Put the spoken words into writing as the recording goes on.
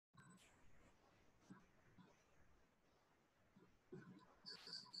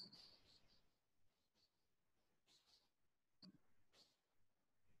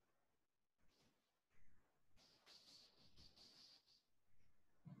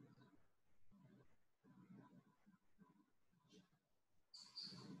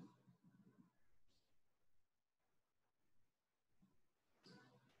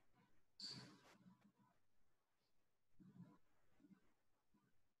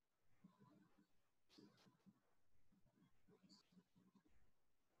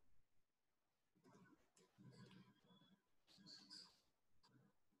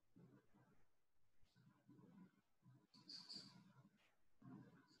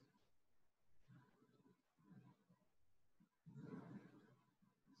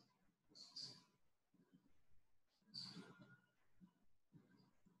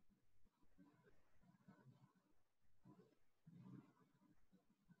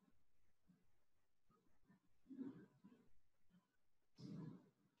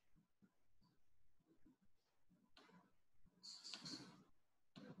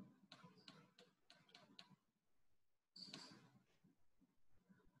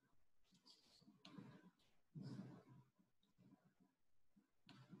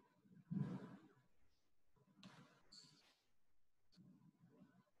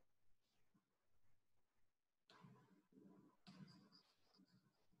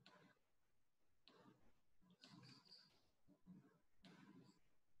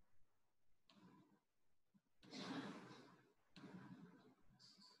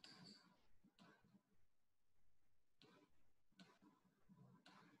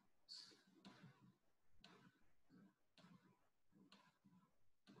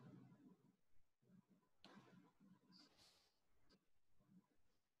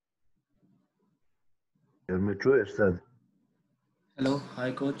Jel me čuješ sad? Hello,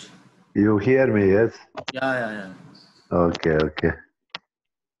 hi coach. You hear me, yes? Yeah. Okay.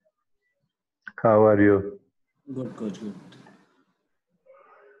 How are you? Good coach, good.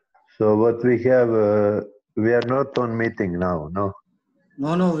 So what we have, we are not on meeting now, no?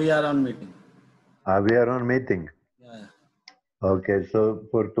 No, we are on meeting. We are on meeting. Yeah. Okay, so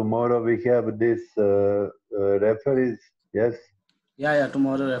for tomorrow we have this referees, yes? Yeah,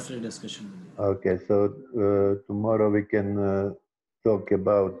 tomorrow referee discussion. Okay, so tomorrow we can talk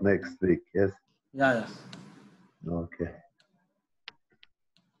about next week, yes? Yeah. Okay.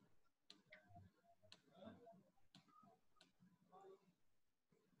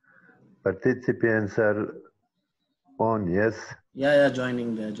 Participants are on, yes? Yeah,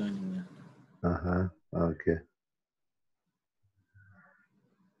 joining there. Okay.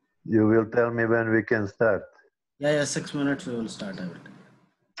 You will tell me when we can start. Yeah, 6 minutes we will start. I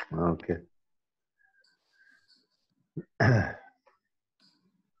will. Okay.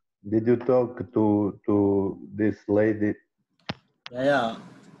 Did you talk to this lady? Yeah.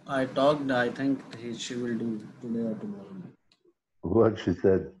 I talked. I think she will do today or tomorrow. What she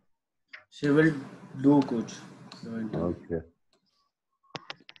said? She will do, coach. The interview. Okay.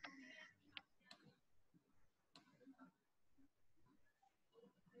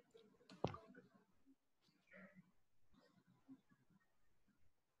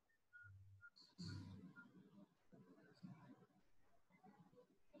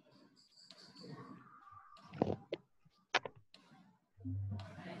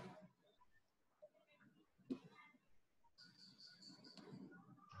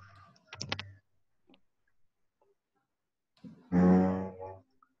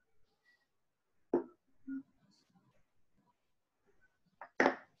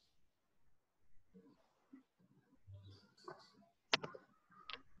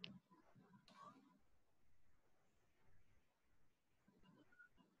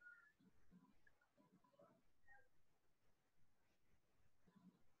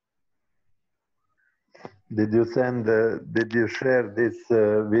 Did you share this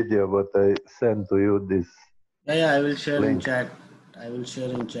video what I sent to you, this Yeah, I will share link? in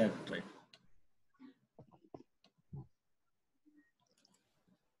chat. Right.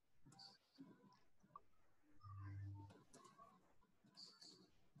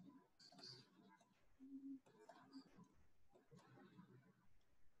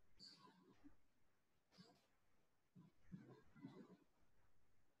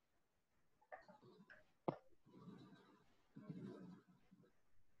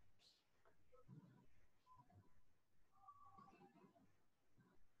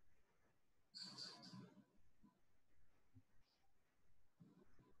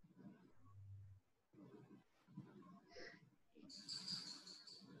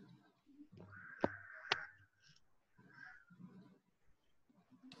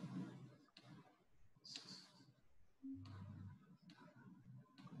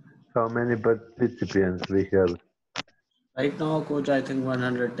 How many participants we have? Right now, coach, I think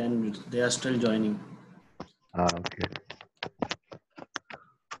 110. They are still joining. Okay.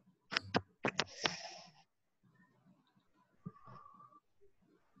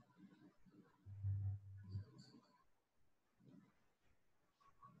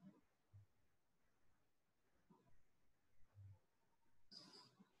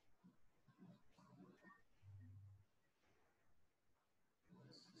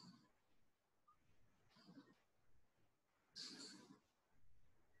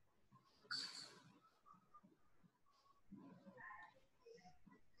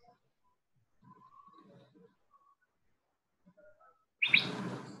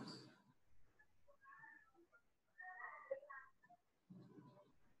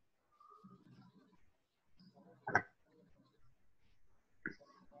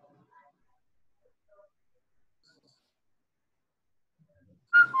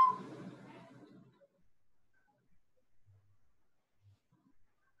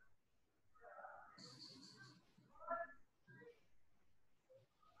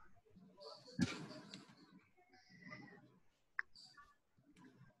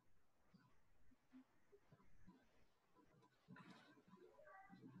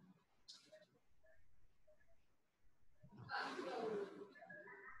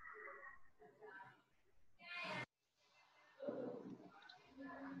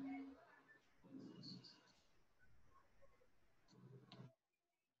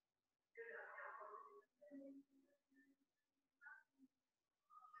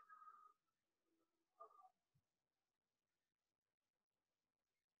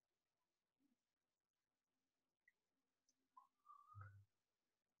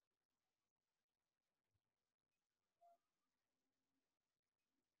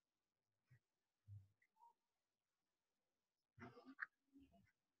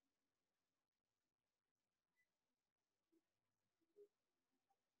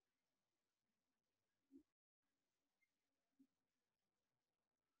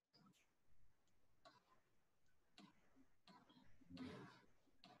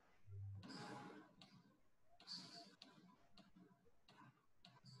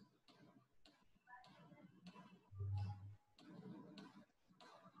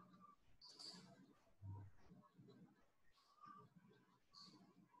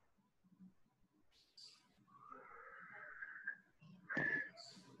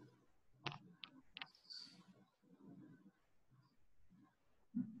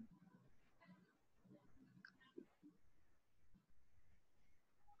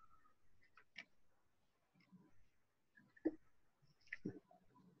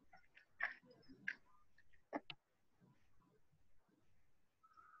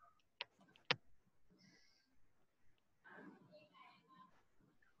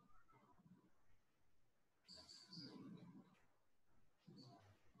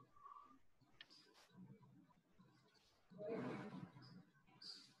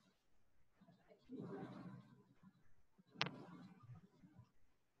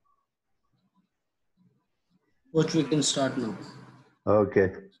 Which we can start now.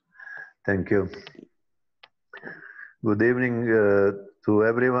 Okay, thank you. Good evening to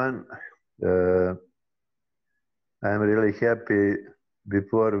everyone. I'm really happy.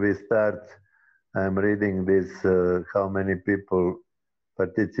 Before we start, I'm reading this, how many people,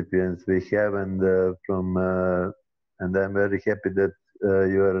 participants we have, and and I'm very happy that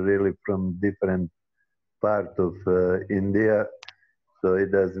you are really from different part of India. So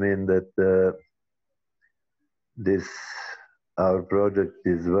it does mean that this our project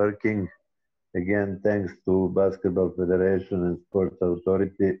is working. Again, thanks to Basketball Federation and Sports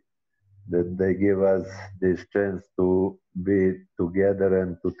Authority that they give us this chance to be together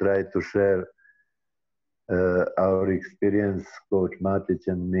and to try to share our experience, Coach Matic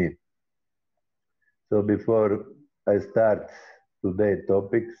and me. So before I start today's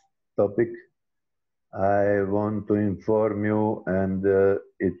topic, I want to inform you, and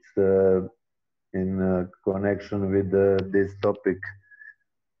it's in connection with this topic,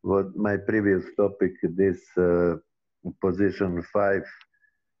 what my previous topic, this position 5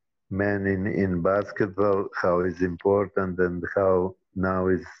 men in basketball, how is important and how now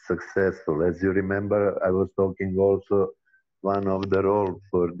is successful. As you remember, I was talking also one of the role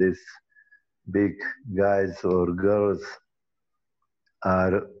for this big guys or girls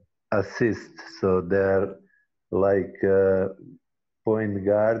are assist. So they're like point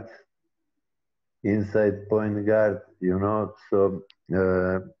guard, inside point guard, you know. So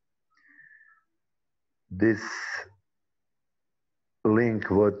this link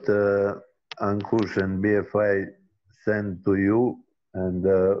what Ankush and BFI sent to you and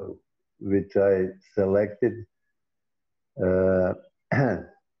which I selected.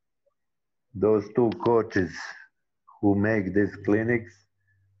 Those two coaches who make these clinics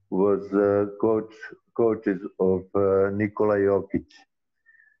was coaches of Nikola Jokic.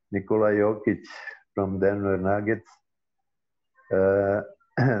 Nikola Jokic from Denver Nuggets.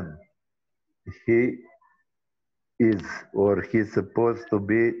 He is, or he's supposed to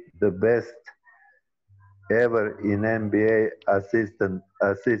be, the best ever in NBA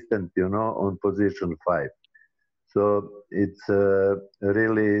assistant, you know, on position 5. So it's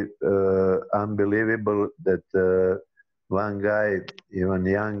really unbelievable that one guy, even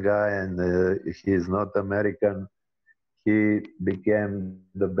young guy, and he's not American, he became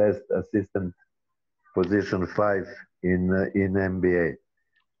the best assistant, position 5 in NBA.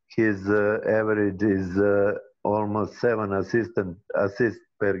 His average is almost 7 assists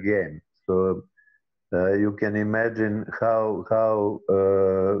per game. So you can imagine how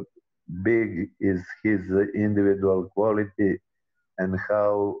big is his individual quality and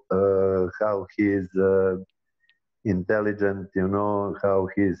how he is intelligent. You know, how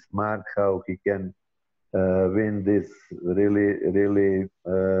he is smart, how he can win this really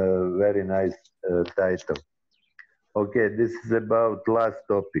very nice title. Okay, this is about last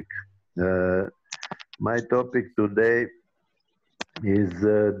topic. My topic today is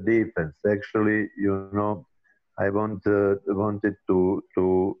defense. Actually, you know, I wanted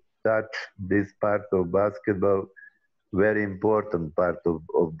to touch this part of basketball, very important part of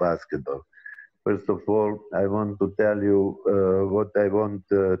basketball. First of all, I want to tell you what I want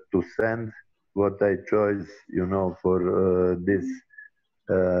to send, what I chose, you know, for this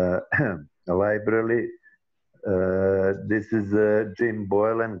library. This is Jim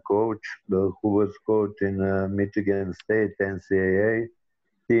Boylan, coach, who was coach in Michigan State NCAA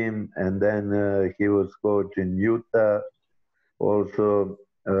team, and then he was coach in Utah. Also,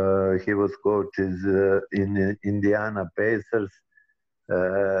 he was coaches in Indiana Pacers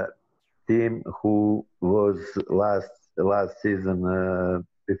team, who was last season,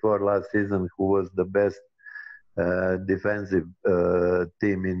 before last season, who was the best defensive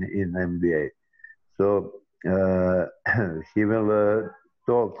team in NBA. So he will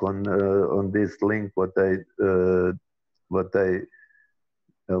talk on this link what I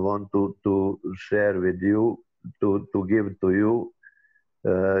want to share with you, to give to you.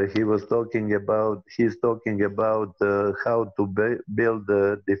 He's talking about how to build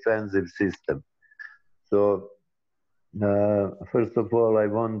a defensive system. So first of all, I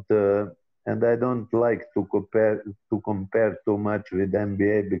want, and I don't like to compare too much with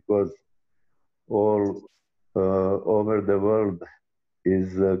NBA, because all over the world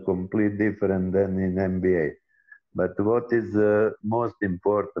is completely different than in NBA. But what is most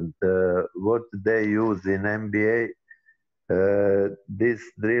important, what they use in NBA, these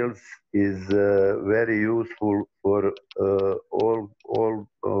drills is very useful for all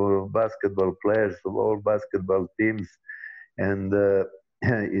basketball players, all basketball teams, and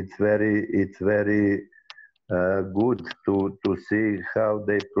it's very good to see how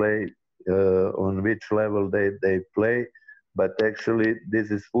they play on which level they play, but actually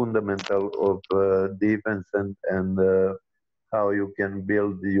this is fundamental of defense and how you can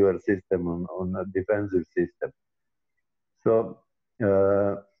build your system on a defensive system. So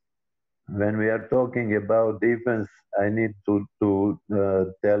when we are talking about defense, I need to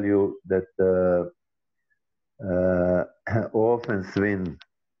tell you that offense win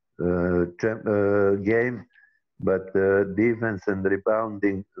game, but defense and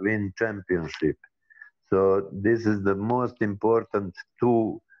rebounding win championship. So this is the most important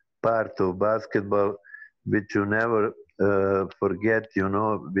two part of basketball, which you never forget. You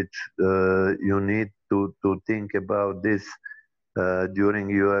know, which you need to think about this during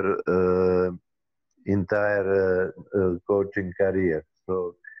your entire coaching career.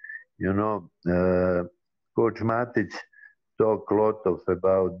 So you know, Coach Matic talk a lot of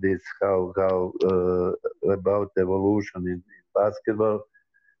about this, how about evolution in basketball,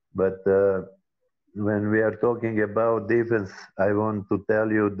 but when we are talking about defense, I want to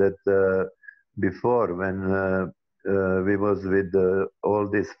tell you that before, when we was with all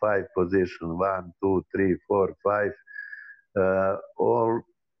these five positions, 1, 2, 3, 4, 5, all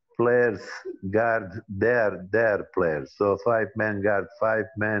players guard their players. So 5 men guard 5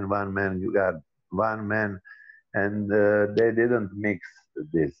 men, 1 man guard 1 man, and they didn't mix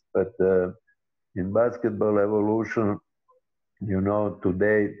this. But in basketball evolution, you know,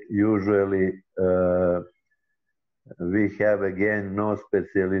 today usually we have again no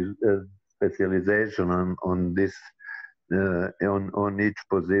specialization on this on each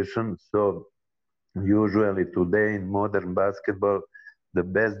position. So usually today in modern basketball, the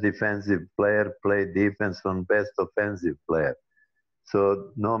best defensive player play defense on best offensive player.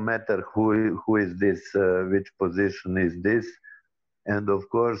 So no matter who is this, which position is this, and of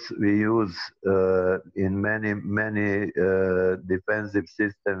course we use in many defensive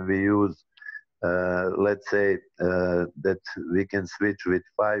system we use let's say that we can switch with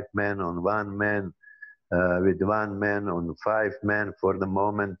 5 men on 1 man, with 1 man on 5 men for the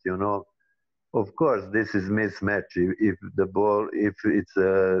moment, you know. Of course, this is mismatch. If the ball, if it's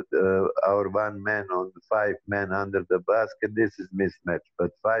our 1 man on 5 men under the basket, this is mismatch.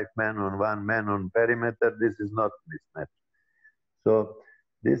 But 5 men on 1 man on perimeter, this is not mismatch. So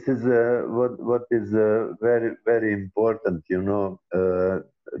this is what is very important, you know,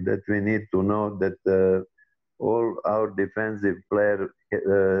 that we need to know that all our defensive players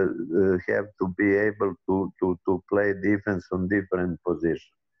have to be able to play defense on different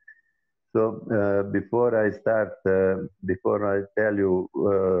positions. So before I start, before I tell you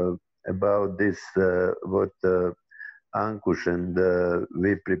about this, what Ankush and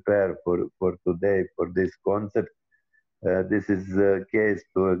we prepare for today for this concept, this is a case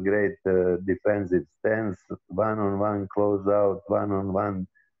to a great defensive stance, 1-on-1 close out, 1-on-1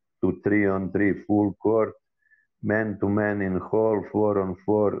 to 3-on-3 full court, man-to-man in hole,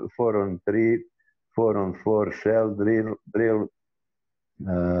 4-on-4, 4-on-3, 4-on-4 shell drill,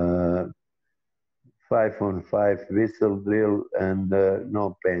 5-on-5 whistle drill, and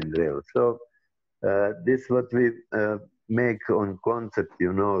no pain drill. So this what we make on concept,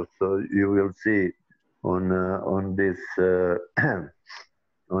 you know. So you will see on this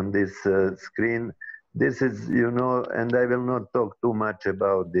on this screen. This is, you know, and I will not talk too much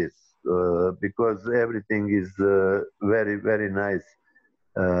about this because everything is very nice.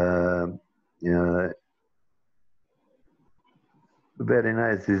 Uh, uh, Very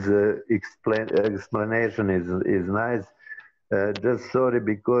nice. Is explanation is nice. Just sorry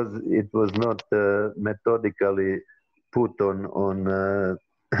because it was not methodically put on on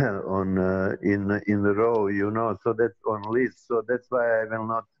in the row, you know. So that's on list. So that's why I will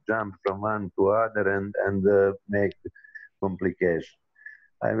not jump from one to other and make complication.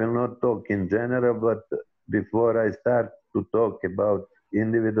 I will not talk in general, but before I start to talk about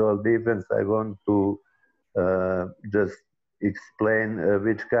individual defense, I want to just explain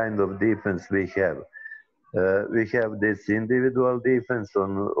which kind of defense we have. We have this individual defense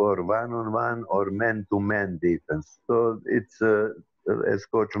or one-on-one or man-to-man defense. So it's, as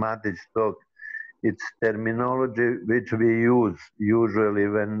Coach Matic talked, it's terminology which we use usually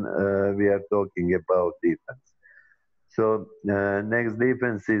when we are talking about defense. So next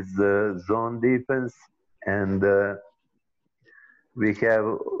defense is zone defense, and we have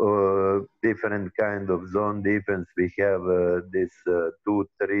different kind of zone defense. We have this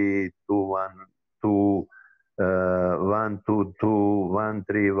 2-3, 2-1, 2, 1-2-2,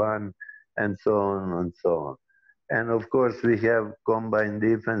 1-3-1, and so on and so on. And of course, we have combined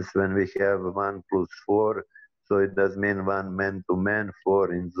defense when we have 1+4. So it does mean 1 man-to-man,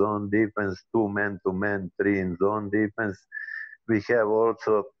 4 in zone defense, 2 man-to-man, 3 in zone defense. We have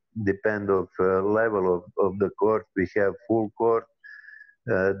also depend of level of the court. We have full court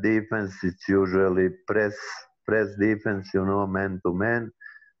defense. It's usually press defense, you know, man to man.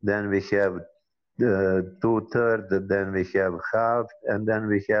 Then we have two-thirds, then we have half, and then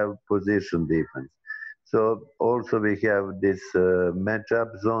we have position defense. So also we have this matchup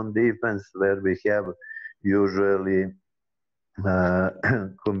zone defense where we have usually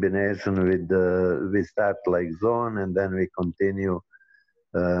combination with we start like zone and then we continue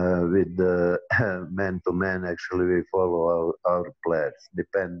with the man-to-man. Actually, we follow our players.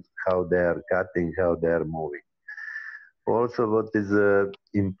 Depends how they are cutting, how they are moving. Also, what is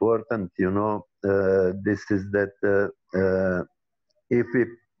important, you know, this is that if we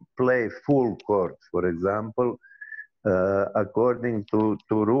play full court, for example, according to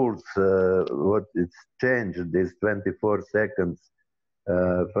rules, what it's changed is 24 seconds.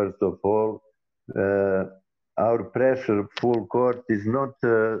 First of all, uh, our pressure full court is not,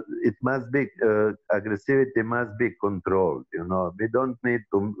 it must be, aggressivity must be controlled, you know. We don't need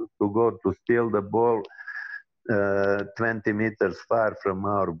to go to steal the ball 20 meters far from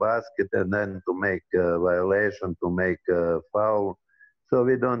our basket and then to make a violation, to make a foul. So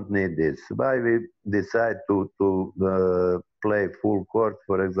we don't need this. Why we decide to play full court,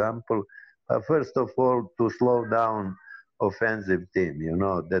 for example? First of all, to slow down offensive team, you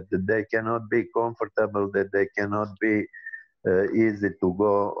know, that they cannot be comfortable, that they cannot be easy to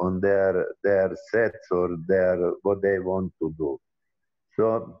go on their sets or their what they want to do.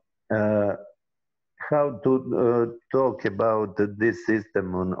 So how to talk about this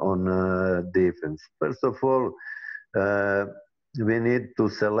system on defense? First of all, uh, we need to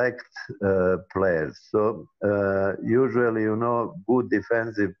select players. So usually, you know, good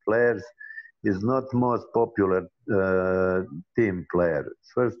defensive players is not most popular team player.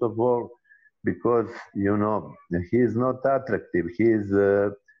 First of all, because you know he is not attractive. He is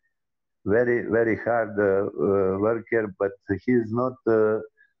very hard worker, but he is not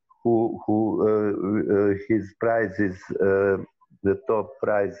who his price is the top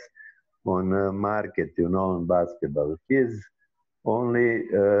price on market, you know, in basketball. He's only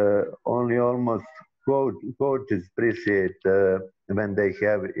almost coaches appreciate when they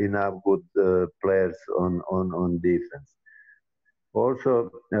have enough good players on defense. Also,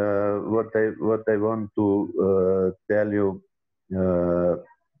 what I want to tell you uh,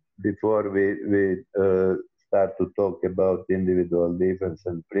 before we start to talk about individual defense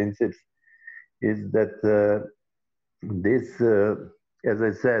and principles is that this, as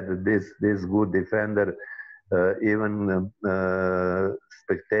I said, this good defender, even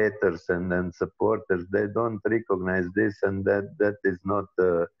spectators and supporters, they don't recognize this, and that is not.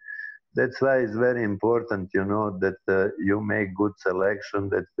 That's why it's very important, you know, that you make good selection,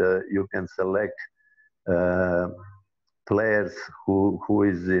 that you can select uh, players who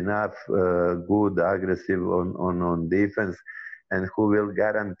is enough good, aggressive on defense, and who will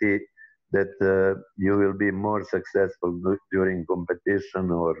guarantee that you will be more successful during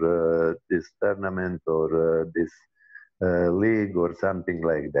competition or this tournament or this league or something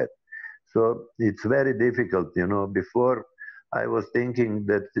like that. So it's very difficult, you know. Before I was thinking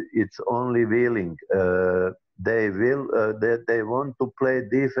that it's only willing. They will, that they want to play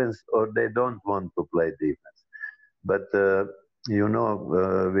defense or they don't want to play defense. But you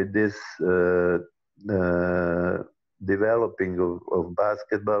know, with this uh, developing of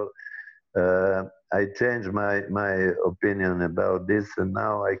basketball, I changed my opinion about this, and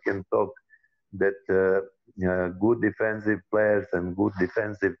now I can talk that good defensive players and good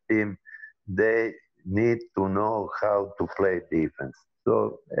defensive team, they need to know how to play defense.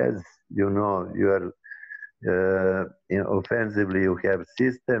 So as you know, you are offensively you have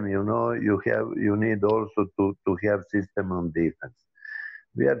system. You know, you need also to have system on defense.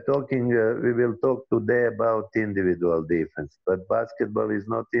 We are talking. We will talk today about individual defense, but basketball is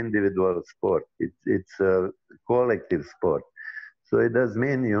not individual sport. It's a collective sport. So it does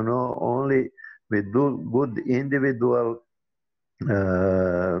mean, you know, only we do good individual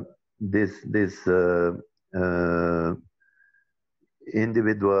this uh,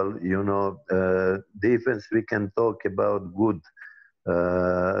 individual, you know, defense. We can talk about good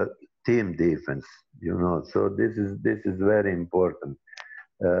uh, team defense. You know, so this is very important.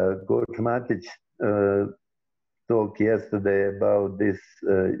 Coach Matic uh, talked yesterday about this.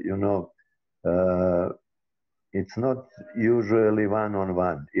 You know. It's not usually one on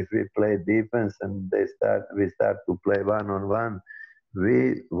one. If we play defense and we start to play one on one,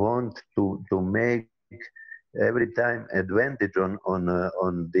 we want to make every time advantage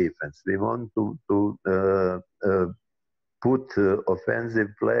on defense. We want to put offensive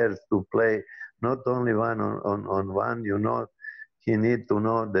players to play not only one on one, you know, he need to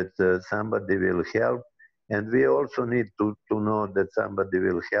know that somebody will help, and we also need to know that somebody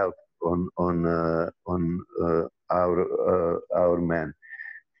will help on our man.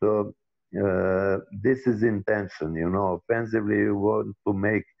 So this is intention, you know. Offensively, you want to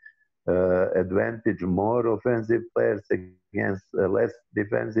make advantage more offensive players against less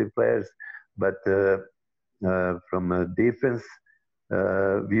defensive players, but from a defense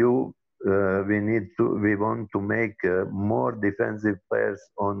view, we want to make more defensive players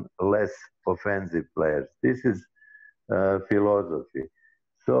on less offensive players. This is philosophy.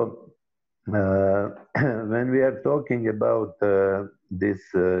 So when we are talking about this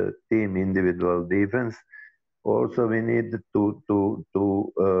team individual defense, also we need to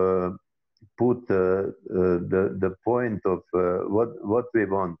put the point of what we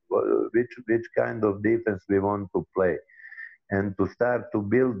want, which kind of defense we want to play, and to start to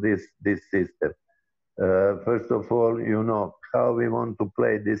build this system. First of all, you know how we want to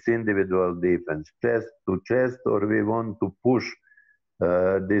play this individual defense, chest to chest, or we want to push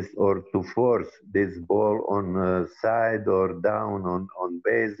this or to force this ball on side or down on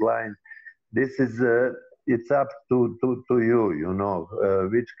baseline. This is it's up to you, you know,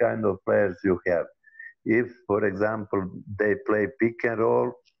 which kind of players you have. If, for example, they play pick and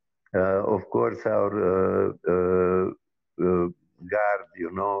roll, of course, our guard,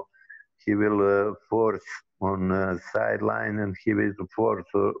 you know, he will force on sideline, and he will force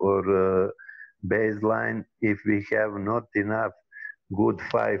or baseline. If we have not enough good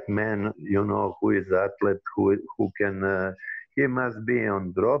five men, you know, who is athlete, who can, he must be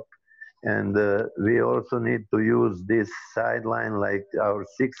on drop. And we also need to use this sideline like our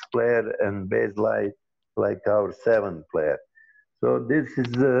sixth player and baseline like our seventh player. So this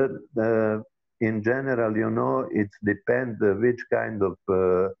is, in general, you know, it depends which kind of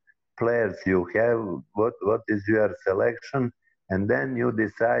players you have, what is your selection, and then you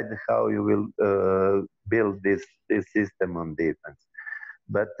decide how you will build this system on defense.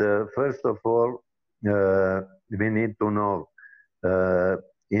 But first of all, we need to know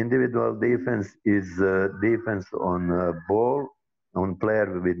individual defense is defense on ball, on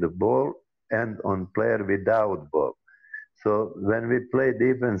player with the ball, and on player without ball. So when we play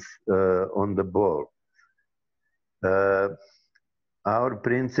defense on the ball, uh, our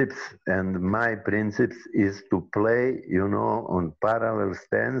principles and my principles is to play, you know, on parallel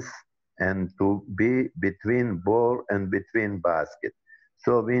stance and to be between ball and between basket.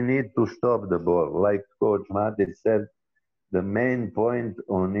 So we need to stop the ball. Like Coach Matic said, the main point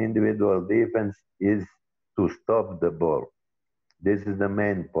on individual defense is to stop the ball. This is the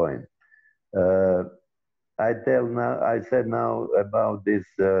main point. Uh, I said now about this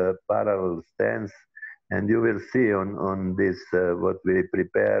parallel stance, and you will see on this what we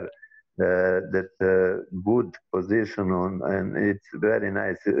prepare that good position on, and it's very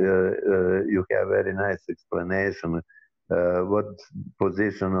nice. You have very nice explanation. What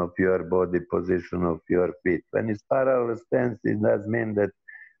position of your body, position of your feet. When it's parallel stance, it does mean that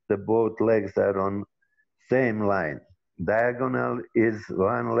the both legs are on same line. Diagonal is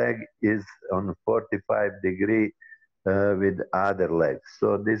one leg is on 45-degree with other legs.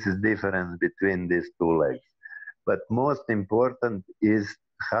 So this is difference between these two legs. But most important is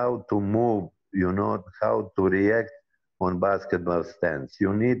how to move, you know, how to react on basketball stance.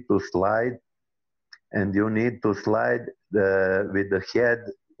 You need to slide, and you need to slide with the head,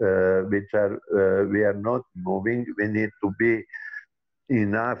 which are we are not moving. We need to be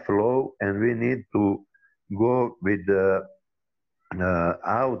enough low, and we need to go with the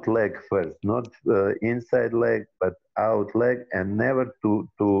out leg first, not inside leg, but out leg, and never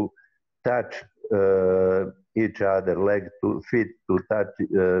to touch each other, leg to feet to touch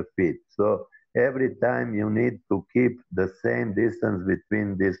feet. So every time you need to keep the same distance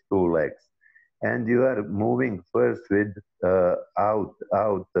between these two legs, and you are moving first with out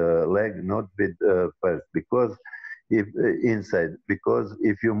leg, not with first, because if inside, because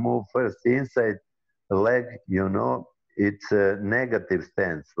if you move first inside leg, you know, it's a negative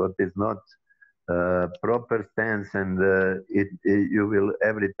stance, what is not proper stance, and you will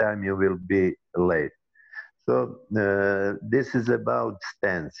every time you will be late. So this is about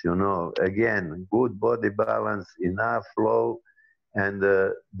stance, you know. Again, good body balance, enough flow, and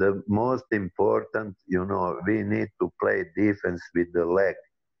the most important, you know, we need to play defense with the leg.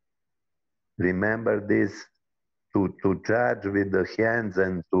 Remember this, to charge with the hands,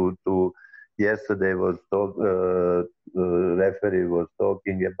 and to yesterday was referee was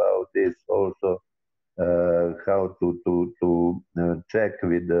talking about this also, how to check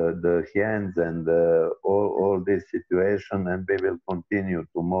with the hands, and all this situation, and we will continue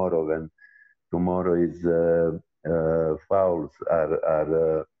tomorrow, and tomorrow is fouls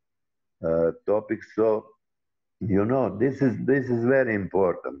are topics. So, this is very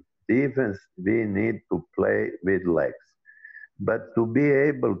important. Defense, we need to play with legs. But to be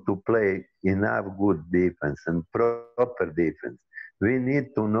able to play enough good defense and proper defense, we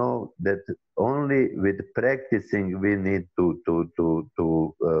need to know that only with practicing we need to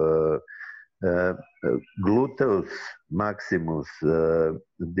uh, gluteus maximus,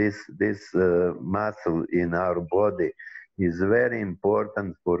 this muscle in our body is very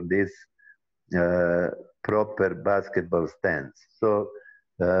important for this uh, proper basketball stance. So,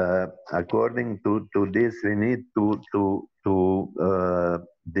 according to this, we need to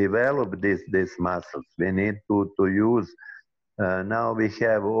develop these muscles. We need to use. Now we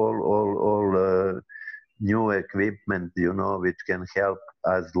have all new equipment, which can help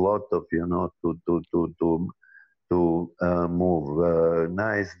us lot of, to move.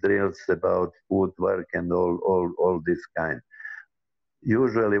 Nice drills about footwork and all this kind.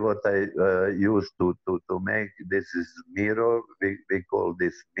 Usually what I use to make this is mirror. We call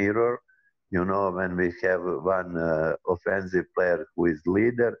this mirror. When we have one offensive player who is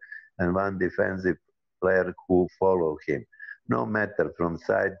leader and one defensive player who follow him. No matter from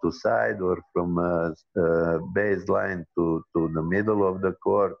side to side or from baseline to the middle of the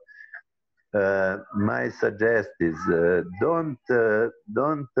court. My suggest is don't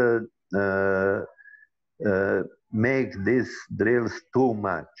make these drills too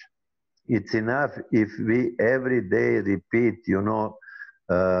much. It's enough if we every day repeat, 2,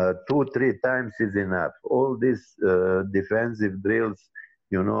 3 times is enough. All these defensive drills,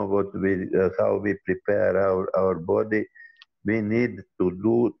 how we prepare our body, we need to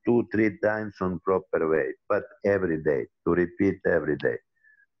do 2, 3 times on proper way, but every day, to repeat every day.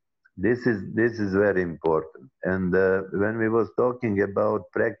 This is very important. And when we was talking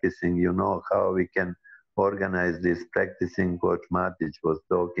about practicing, how we can organize this practicing. Coach Matic was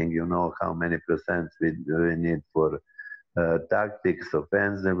talking, how many percent we need for tactics,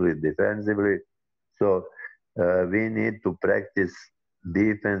 offensively, defensively. So we need to practice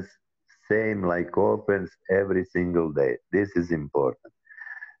defense same like offense every single day. This is important.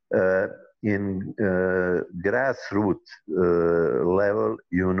 Uh, in grassroots level,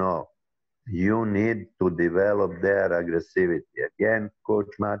 you need to develop their aggressivity. Again, Coach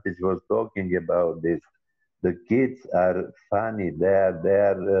Matic was talking about this. The kids are funny. They are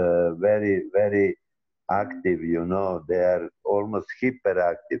very very active. They are almost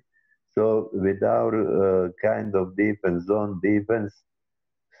hyperactive. So with our kind of defense, zone defense,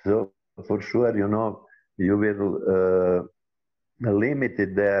 so for sure, you will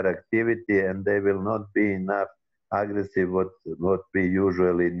limited their activity and they will not be enough aggressive what we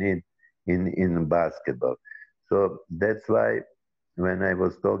usually need in basketball. So that's why when I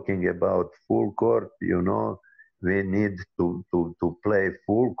was talking about full court, we need to play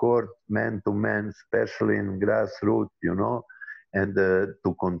full court man to man, especially in grassroots, and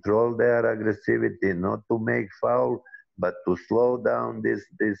to control their aggressivity, not to make foul, but to slow down this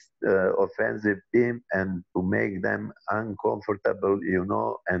offensive team and to make them uncomfortable,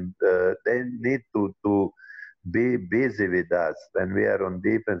 and they need to be busy with us. When we are on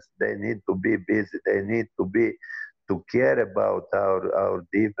defense, they need to be busy. They need to care about our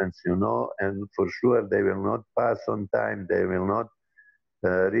defense, and for sure they will not pass on time. They will not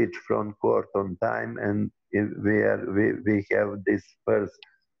reach front court on time. And if we have this first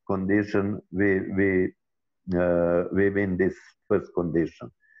condition, we win this first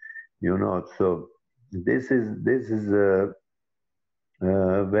condition, So this is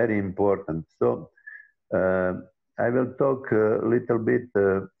very important. So uh, I will talk a little bit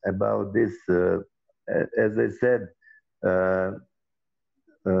about this. As I said, uh,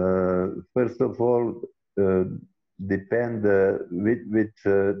 first of all, uh, depend which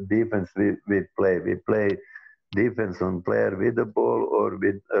defense we play. We play defense on player with the ball or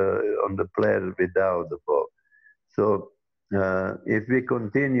on the player without the ball. So if we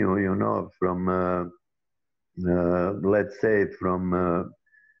continue, from let's say from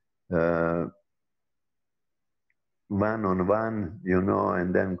one on one,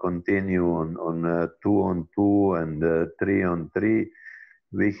 and then continue on 2 on 2 and 3 on 3.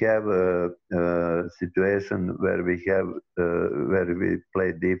 We have a situation where we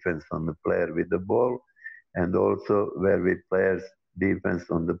play defense on the player with the ball, and also where we play defense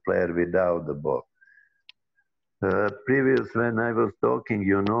on the player without the ball. Previous when I was talking,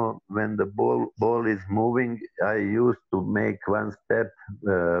 when the ball is moving, I used to make one step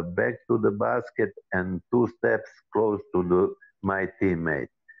back to the basket and 2 steps close to my teammate.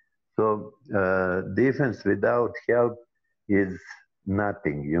 So defense without help is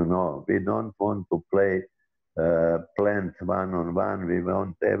nothing. We don't want to play planned one-on-one. We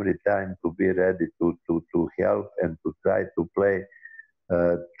want every time to be ready to help and to try to play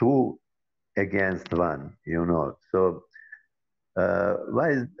two against one, you know. So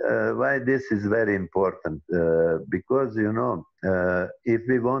why this is very important? Because, you know, if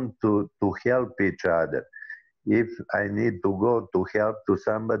we want to help each other, if I need to go to help to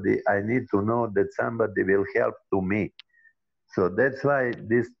somebody, I need to know that somebody will help to me. So that's why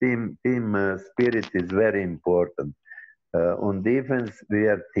this team spirit is very important. On defense, we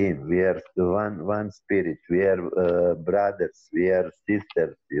are team. We are one spirit. We are brothers. We are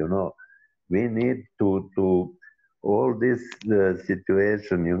sisters. You know, we need to all this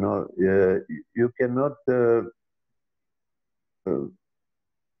situation. You know, you cannot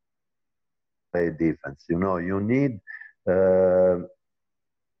play defense. You know, you need. Uh,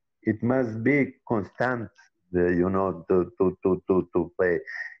 it must be constant, you know, to play.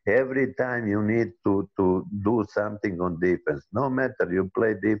 Every time you need to do something on defense. No matter you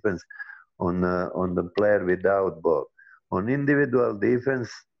play defense on the player without ball. On individual defense,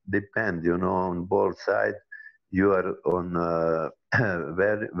 depend, you know, on both sides. You are on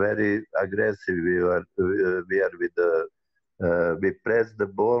very aggressive. We are with the we press the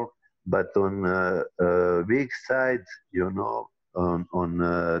ball, but on weak side, you know,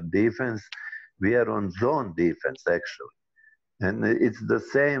 on defense, we are on zone defense actually. And it's the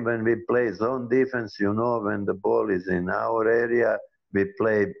same when we play zone defense, you know, when the ball is in our area, we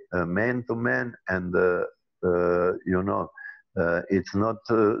play man to man, and you know, it's not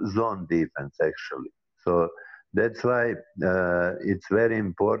zone defense actually. So that's why it's very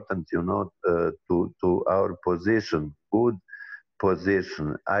important, you know, to our position, good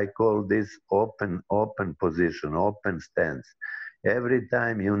position. I call this open position, open stance. Every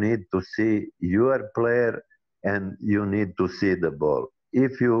time you need to see your player and you need to see the ball.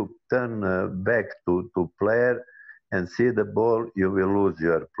 If you turn back to player and see the ball, you will lose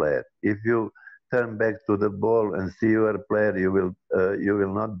your player. If you turn back to the ball and see your player, you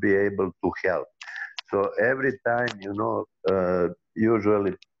will not be able to help. So every time, you know,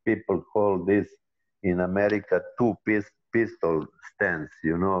 usually people call this in America pistol stance.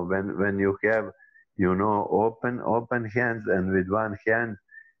 You know, when you have, you know, open hands, and with one hand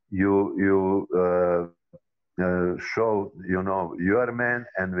you show, you know, your man,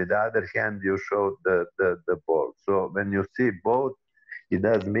 and with the other hand you show the ball. So when you see both, it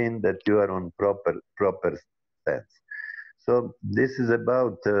does mean that you are on proper stance. So this is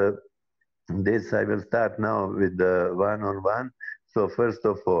about this. I will start now with the one-on-one. So first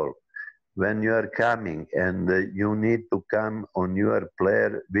of all, when you are coming and you need to come on your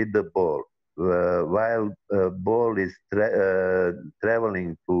player with the ball, while ball is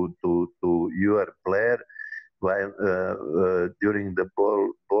traveling to your player, while during the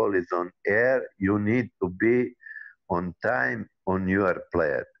ball is on air, you need to be on time on your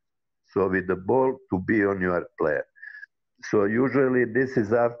player. So with the ball to be on your player. So usually this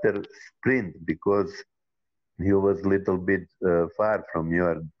is after sprint because you was little bit far from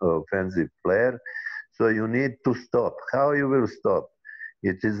your offensive player. So you need to stop. How you will stop?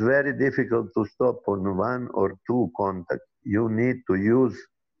 It is very difficult to stop on one or two contact. You need to use,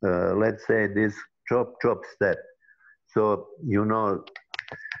 let's say, this chop step. So, you know,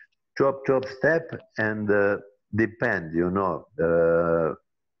 chop step, and depend, you know.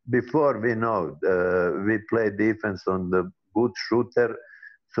 Before we know, we play defense on the good shooter,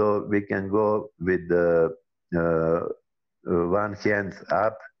 so we can go with the one hand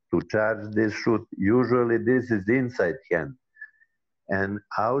up to charge this shoot. Usually this is inside hand, and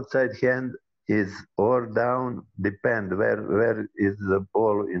outside hand is or down, depend where is the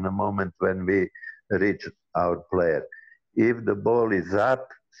ball in a moment when we reach our player. If the ball is up,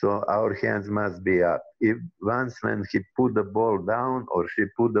 so our hands must be up. If once when he put the ball down or she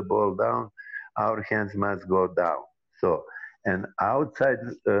put the ball down, our hands must go down. So, and outside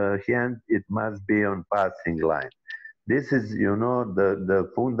hand, it must be on passing line. This is, you know,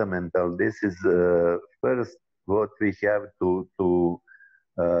 the fundamental. This is first what we have to do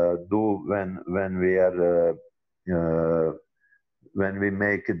when we are when we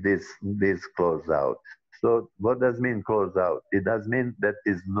make this close out. So what does mean close out? It does mean that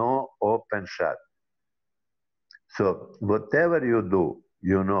is no open shot. So whatever you do,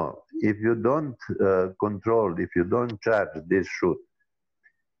 you know, if you don't control, if you don't charge this shoot,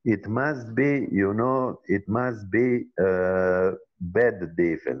 it must be, you know, it must be bad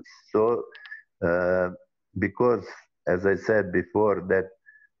defense. So because, as I said before, that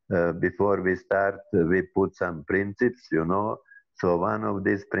before we start, we put some principles, you know. So one of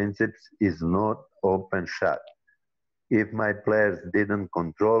these principles is not open shot. If my players didn't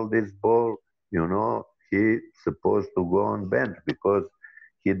control this ball, you know, he supposed to go on bench because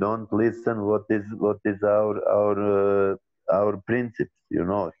he don't listen what is our principes.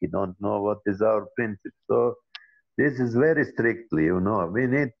 He don't know what is our principes. So this is very strictly. We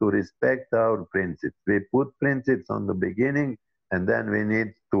need to respect our principes. We put principes on the beginning, and then we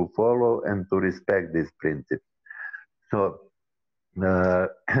need to follow and to respect these principes. So uh,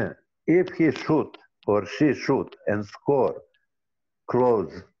 if he shoot or she shoot and score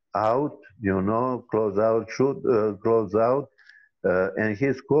close out, close out, shoot, close out, and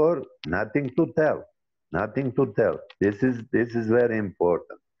he score, nothing to tell, nothing to tell. This is very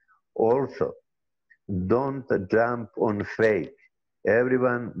important. Also, don't jump on fake.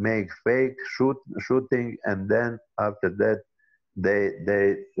 Everyone make fake shooting, and then after that they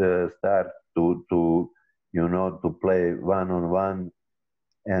start to play one on one.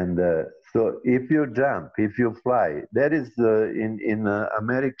 And so if you jump, if you fly, there is in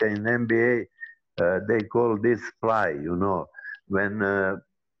America in NBA they call this fly. When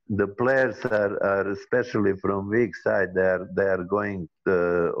the players are especially from weak side, they are going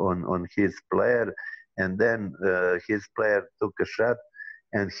on his player, and then his player took a shot,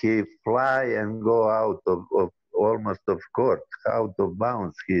 and he fly and go out of almost of court, out of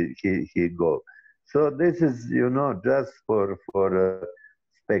bounds. He go. So this is just for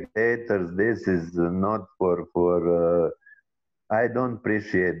spectators. This is not for. I don't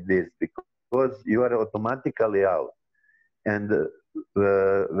appreciate this because you are automatically out. And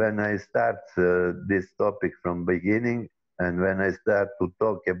when I start this topic from beginning, and when I start to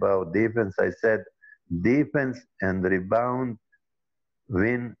talk about defense, I said defense and rebound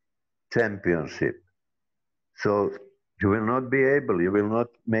win championship. So you will not be able, you will not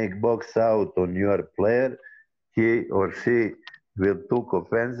make box out on your player. He or she will took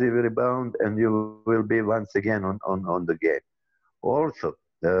offensive rebound, and you will be once again on the game. Also,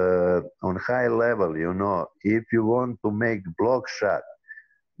 on high level, if you want to make block shot,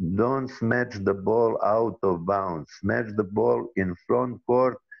 don't smash the ball out of bounds. Smash the ball in front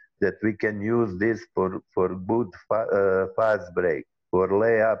court, that we can use this for good fast break, for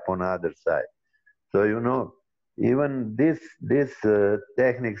layup on other side. So even this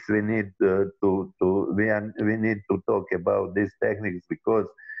techniques we need we need to talk about these techniques, because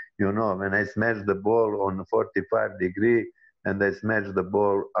when I smash the ball on 45-degree and I smash the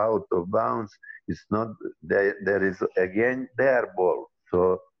ball out of bounds, it's not there is again their ball.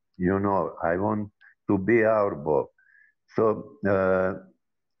 So I want to be our ball. So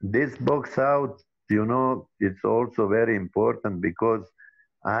this box out, it's also very important, because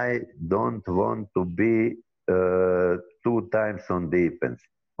I don't want to be two times on defense.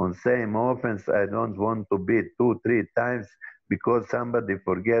 On same offense, I don't want to be two, three times because somebody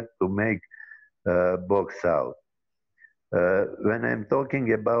forget to make box out. When I'm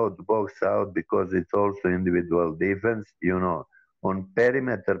talking about box out, because it's also individual defense, on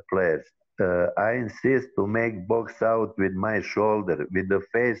perimeter players, I insist to make box out with my shoulder, with the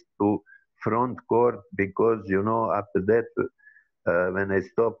face to front court, because, after that, when I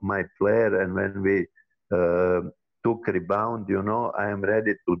stop my player and when we uh, took rebound, I am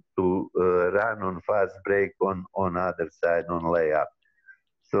ready to run on fast break on other side on layup.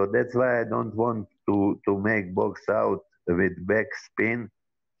 So that's why I don't want to make box out with back spin,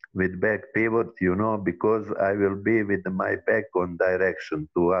 with back pivot, because I will be with my back on direction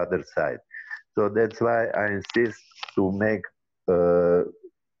to other side. So that's why I insist to make uh,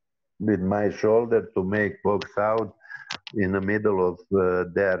 with my shoulder, to make box out in the middle of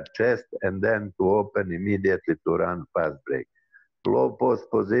their chest, and then to open immediately to run fast break. Low post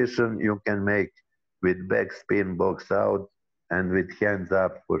position you can make with back spin box out and with hands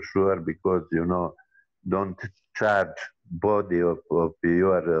up for sure, because don't charge body of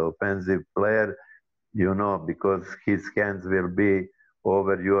your offensive player, because his hands will be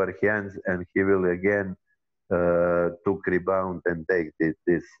over your hands, and he will again took rebound and take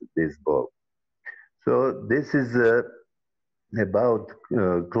this ball. So this is about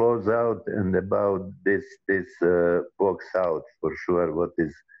close out and about this box out for sure. What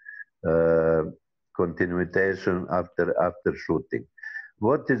is uh, continuation after shooting?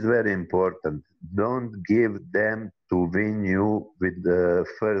 What is very important? Don't give them to win you with the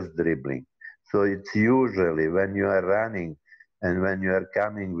first dribbling. So it's usually when you are running and when you are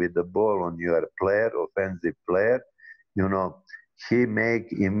coming with the ball on your player, offensive player, you know, he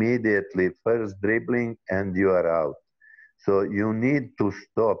make immediately first dribbling and you are out. So you need to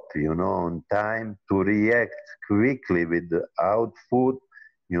stop, on time to react quickly with the output,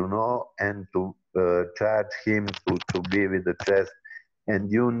 and to charge him to be with the chest.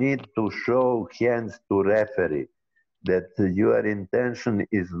 And you need to show hands to referee. that your intention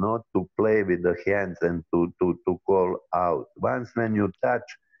is not to play with the hands and to call out. Once when you touch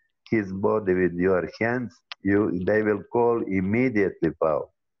his body with your hands, they will call immediately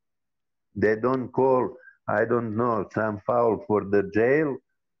foul. They don't call, I don't know, some foul for the jail,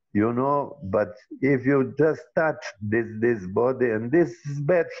 but if you just touch this body, and this is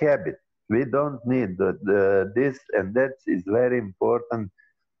bad habit, we don't need this, and that is very important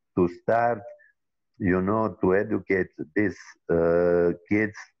to start, to educate these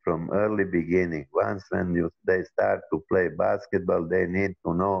kids from early beginning. Once when they start to play basketball, they need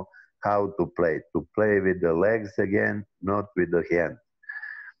to know how to play with the legs again, not with the hand.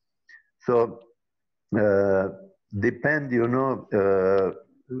 So uh, depend,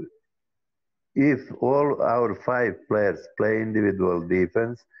 if all our five players play individual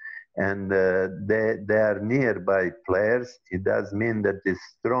defense and they are nearby players, it does mean that it's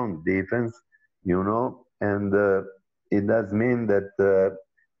strong defense, and it does mean that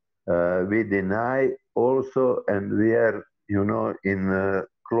we deny also, and we are, in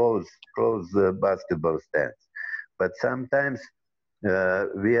close basketball stance. But sometimes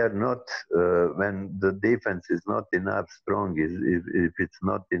we are not, when the defense is not enough strong, if it's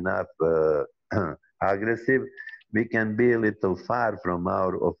not enough aggressive, we can be a little far from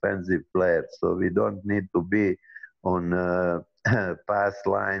our offensive players. So we don't need to be on pass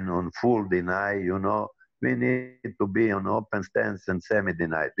line, on full deny, We need to be on open stance and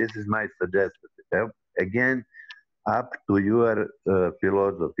semi-deny. This is my suggestion. Again, up to your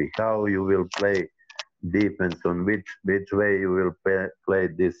philosophy, how you will play defense, on which way you will play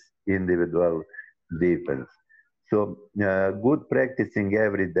this individual defense. So good practicing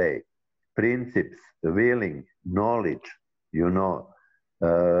every day, principles, willing, knowledge, you know,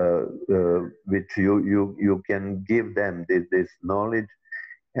 which you can give them this knowledge.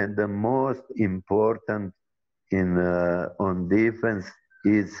 And the most important in on defense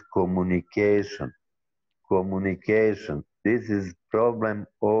is communication. Communication. This is problem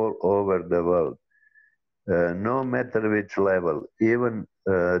all over the world. No matter which level, even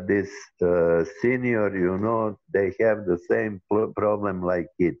this senior, they have the same problem like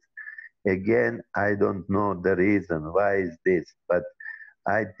kids. Again, I don't know the reason why is this, but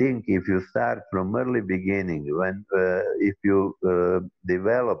I think if you start from early beginning, when if you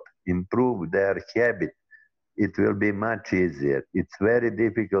develop, improve their habit, it will be much easier. It's very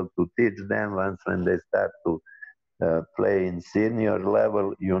difficult to teach them once when they start to play in senior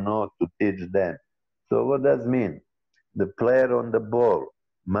level, to teach them. So what does mean? The player on the ball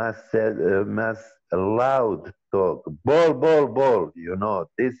must loud talk, ball, ball, ball.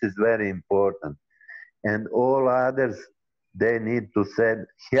 This is very important. And all others, they need to say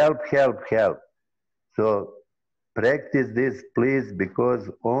help, help, help. So practice this, please, because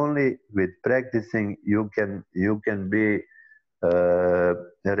only with practicing you can be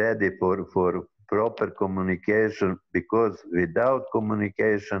ready for proper communication. Because without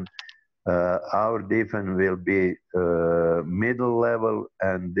communication, our defense will be middle level,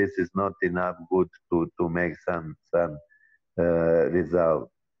 and this is not enough good to make some result.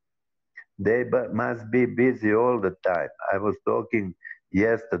 They must be busy all the time. I was talking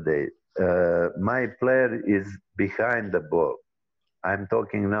yesterday. My player is behind the ball. I'm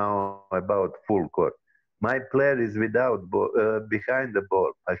talking now about full court. My player is behind the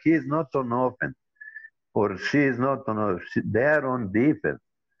ball, but he is not on offense, or she is not on offense. They are on defense.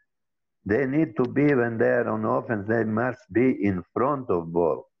 They need to be, when they are on offense, they must be in front of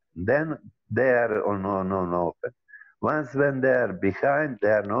ball. Then they are on offense. Once when they are behind, they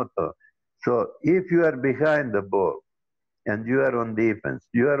are not. So if you are behind the ball and you are on defense,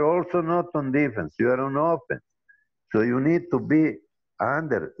 you are also not on defense. You are on offense. So you need to be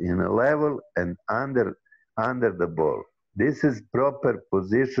under in a level and under the ball. This is proper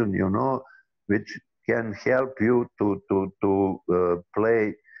position, which can help you to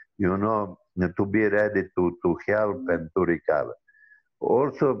play, to be ready to help and to recover.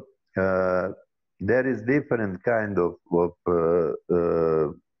 Also, there is different kind of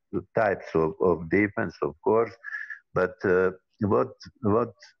types of defense, of course, but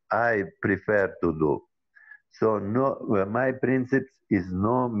what I prefer to do. So no, my principles is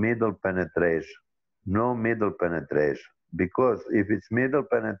no middle penetration, no middle penetration, because if it's middle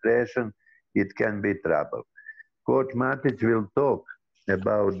penetration, it can be trouble. Coach Matic will talk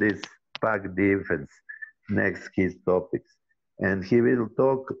about this pack defense next his topics, and he will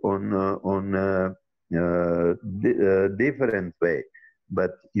talk on different way.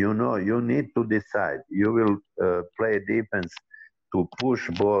 But you need to decide. You will play defense to push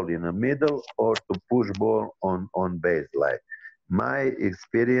ball in the middle or to push ball on baseline. My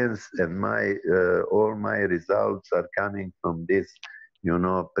experience and my all my results are coming from this,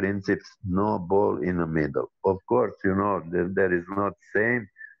 principles. No ball in the middle. Of course, there is not same.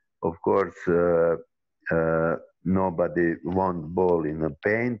 Of course, nobody wants ball in the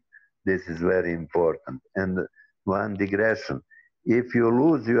paint. This is very important. And one digression: if you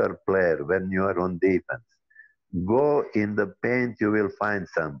lose your player when you are on defense, go in the paint. You will find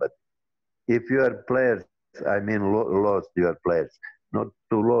somebody. If your players, I mean, lost your players, not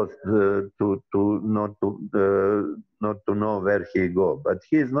to lose, not to know where he go, but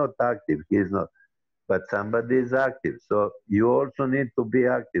he is not active. He is not. But somebody is active, so you also need to be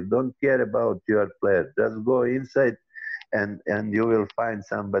active. Don't care about your players. Just go inside, and you will find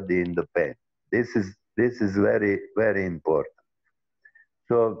somebody in the paint. This is very important.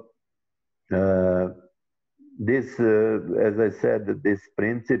 So. Uh, this, as I said, these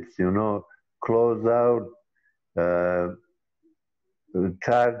principles, close out, uh,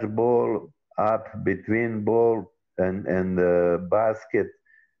 charge ball up between ball and basket,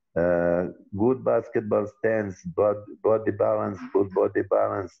 uh, good basketball stance, body balance, good body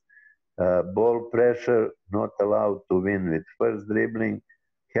balance, ball pressure, not allowed to win with first dribbling,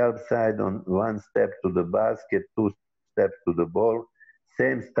 help side on one step to the basket, two steps to the ball,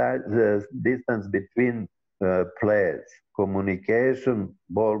 same distance between players, communication,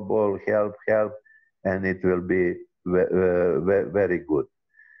 ball, help, and it will be very good.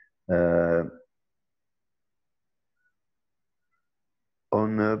 Uh,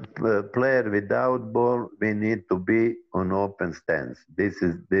 on a player without ball, we need to be on open stance. This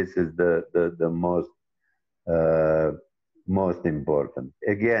is the uh, most important.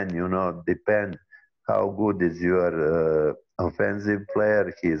 Again, depend how good is your offensive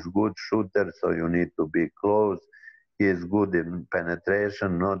player. He is good shooter, so you need to be close. He is good in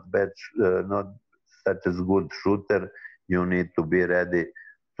penetration, not such as good shooter. You need to be ready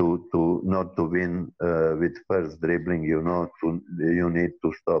to not to win with first dribbling. You need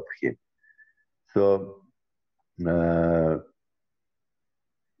to stop him. So. Uh,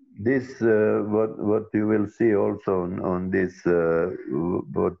 this what you will see also on this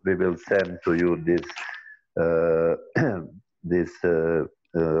what we will send to you this uh, this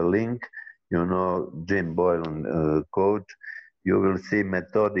link, Jim Boylan coach. You will see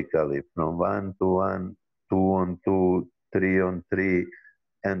methodically from 1-to-1, 2-on-2, 3-on-3,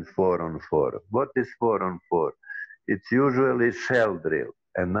 and 4-on-4. What is 4-on-4? It's usually shell drill,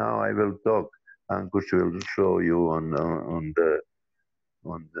 and now I will talk. Ankush will show you on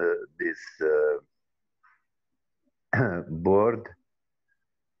this board,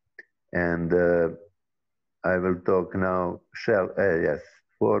 and I will talk now yes,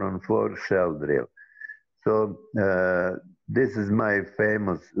 4-on-4 shell drill. So this is my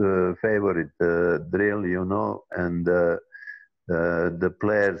famous favorite drill, and the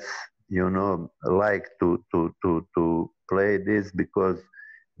players, like to play this because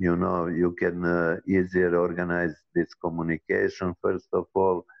you can easier organize this communication first of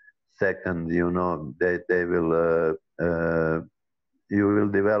all. Second, they will you will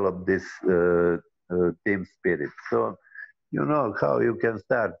develop this team spirit. So you know how you can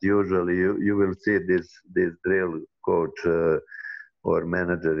start. Usually, you will see this drill coach or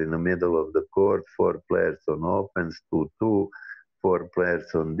manager in the middle of the court, four players on offense, 2-2, four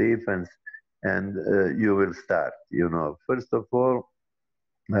players on defense, and you will start. First of all,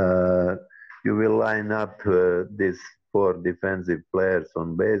 uh, you will line up these four defensive players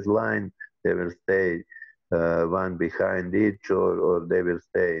on baseline. They will stay one behind each, or they will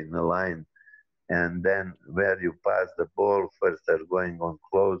stay in a line. And then where you pass the ball, first are going on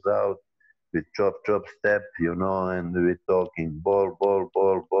close out with chop step, and we're talking ball.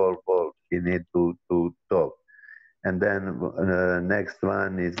 You need to talk. And then next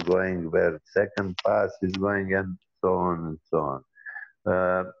one is going where second pass is going, and so on and so on.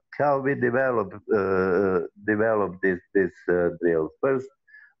 Uh, how we develop this drill. First,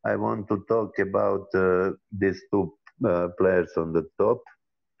 I want to talk about these two players on the top,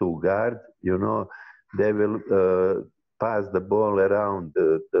 two guard. They will pass the ball around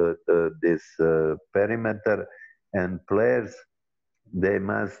this perimeter, and players they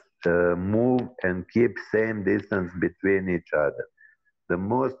must move and keep same distance between each other. The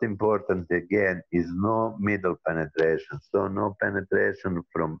most important again is no middle penetration. So no penetration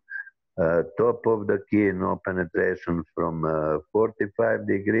from top of the key, no penetration from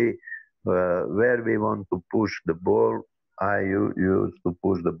 45-degree. Where we want to push the ball, used to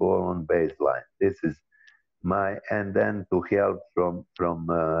push the ball on baseline. This is and then to help from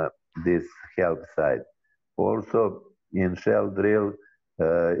this help side. Also in shell drill,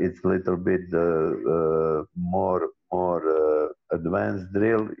 it's a little bit more advanced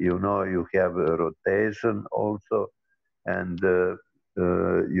drill, you know, you have a rotation also, and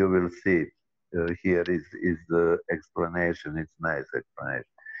you will see here is the explanation. It's nice explanation.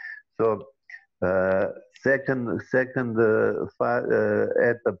 So second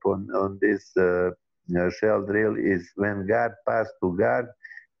etap on this shell drill is when guard pass to guard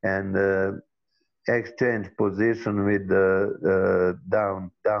and exchange position with the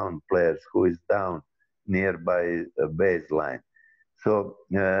down players who is down nearby baseline. So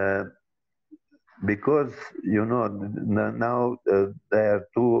because you know now there are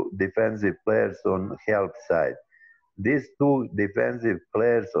two defensive players on help side. These two defensive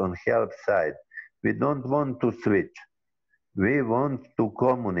players on help side, we don't want to switch. We want to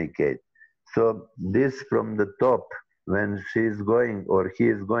communicate. So this from the top, when she's going or he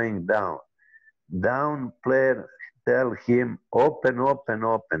is going down player tell him open, open,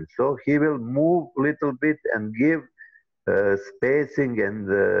 open. So he will move little bit and give spacing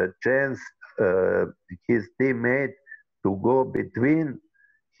and chance his teammate to go between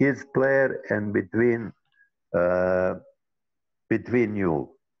his player and uh, between you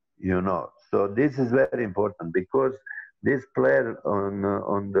know. So this is very important because this player on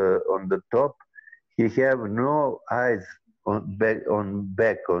the top, he have no eyes on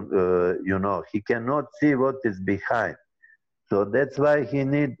back you know, he cannot see what is behind. So that's why he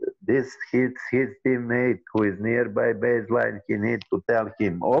need this his teammate who is nearby baseline. He need to tell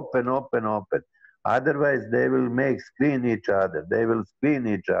him open, open, open. Otherwise, they will make screen each other. They will screen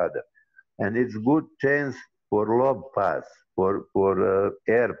each other, and it's good chance for lob pass, for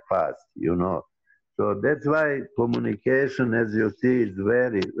air pass. You know, so that's why communication, as you see, is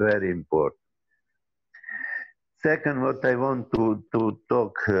very very important. Second, what I want to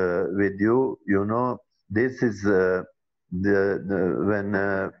talk with you, you know, this is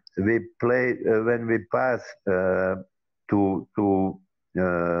when we play, when we pass to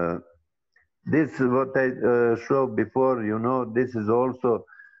this, what I showed before, you know, this is also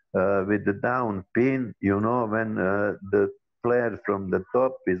with the down pin, you know, when the player from the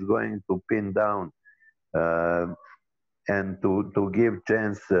top is going to pin down uh, and to give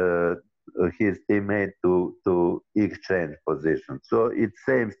chance his teammate to exchange position. So it's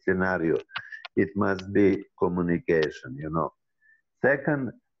same scenario. It must be communication, you know.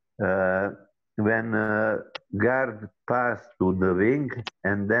 Second, uh, when guard pass to the wing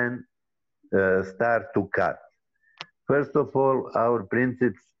and then start to cut. First of all, our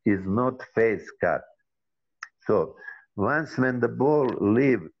principle is not face cut. So once when the ball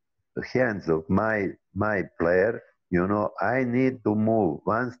leave the hands of my player, you know, I need to move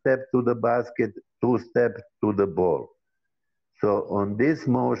one step to the basket, two steps to the ball. So on this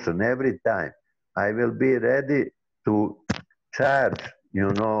motion, every time, I will be ready to charge,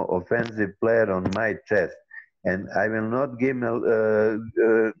 you know, offensive player on my chest, and I will not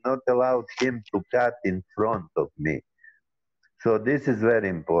not allow him to cut in front of me. So this is very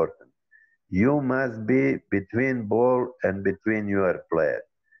important. You must be between ball and between your player.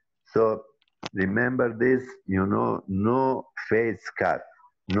 So remember this, you know, no face cut,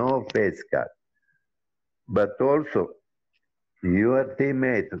 no face cut. But also your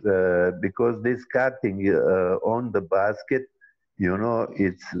teammate, because this cutting on the basket, you know,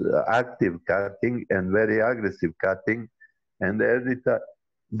 it's active cutting and very aggressive cutting, and every time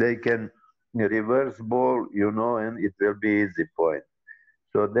they can reverse ball, you know, and it will be easy point.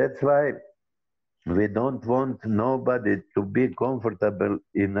 So that's why we don't want nobody to be comfortable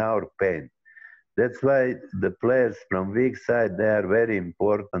in our paint. That's why the players from weak side, they are very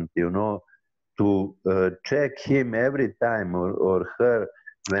important, you know, to check him every time or her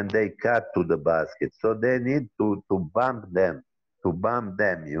when they cut to the basket. So they need to bump them,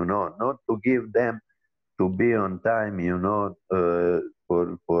 you know, not to give them to be on time, you know,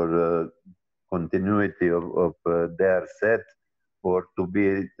 for continuity of their set or to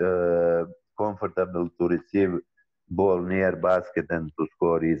be comfortable to receive ball near basket and to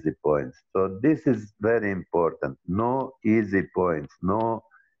score easy points. So this is very important. No easy points, no,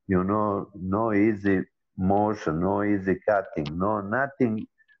 you know, no easy motion, no easy cutting, no nothing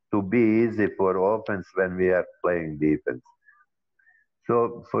to be easy for offense when we are playing defense.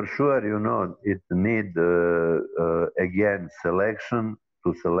 So for sure, you know, it need again selection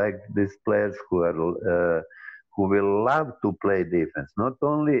to select these players who will love to play defense, not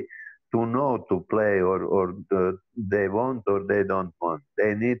only to know to play or they want or they don't want.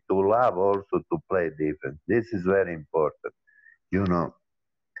 They need to love also to play defense. This is very important, you know.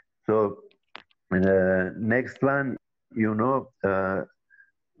 So next one, you know,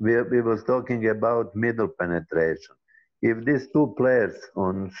 we was talking about middle penetration. If these two players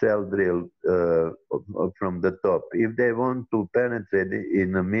on shell drill from the top, if they want to penetrate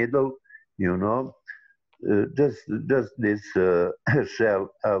in the middle, you know, just this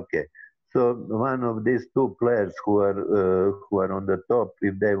shell. Okay. So one of these two players who are on the top,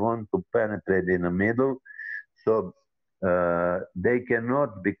 if they want to penetrate in the middle, so they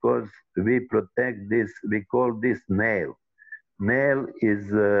cannot because we protect this. We call this nail. Nail is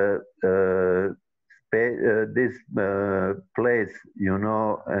this place, you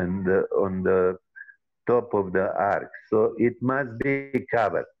know, and on the top of the arc. So it must be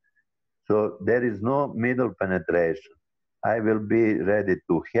covered. So there is no middle penetration. I will be ready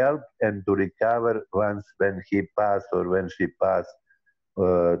to help and to recover once when he pass or when she pass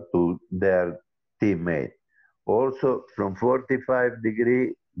to their teammate. Also from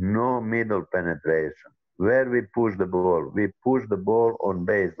 45-degree, no middle penetration. Where we push the ball? We push the ball on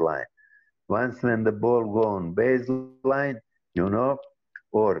baseline. Once when the ball go on baseline, you know,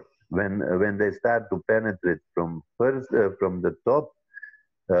 or when they start to penetrate from the top,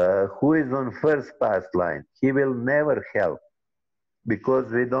 who is on first pass line? He will never help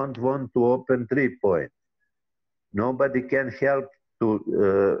because we don't want to open 3 points. Nobody can help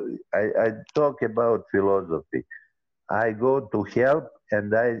to. I talk about philosophy. I go to help,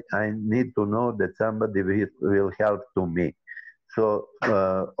 and I need to know that somebody will help to me. So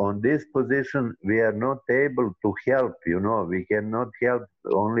on this position, we are not able to help. You know, we cannot help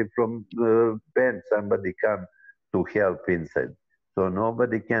only from the bench. Somebody come to help inside. So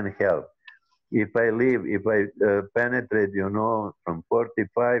nobody can help. If I leave, if I penetrate, you know, from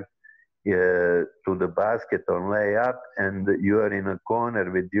 45 to the basket on layup, and you are in a corner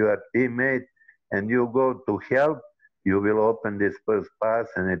with your teammate, and you go to help, you will open this first pass,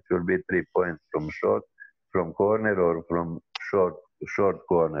 and it will be 3 points from short, from corner, or from short short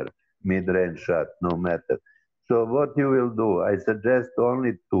corner, mid-range shot, no matter. So what you will do? I suggest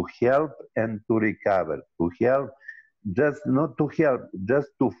only to help and to recover. To help, just not to help, just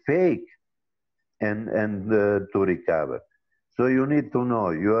to fake and to recover. So you need to know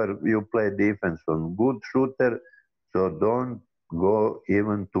you play defense on good shooter, so don't go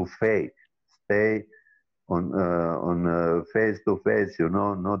even to fake. Stay on face to face, you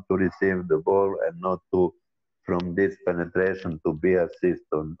know, not to receive the ball and not to from this penetration to be assist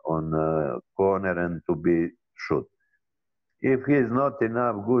on corner and to be shoot. If he is not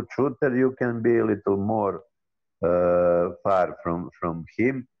enough good shooter, you can be a little more far from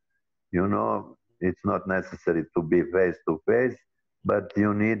him. You know, it's not necessary to be face to face, but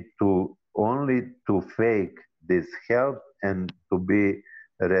you need to only to fake this help and to be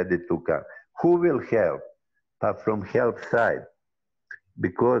ready to come. Who will help? From help side,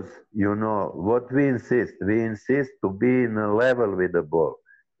 because you know what we insist to be in a level with the ball.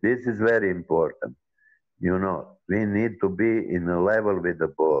 This is very important. You know, we need to be in a level with the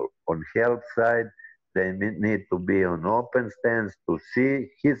ball. On help side, they need to be on open stance to see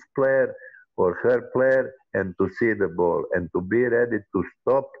his player or her player and to see the ball and to be ready to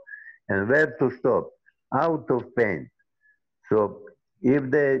stop. And where to stop? Out of paint. So if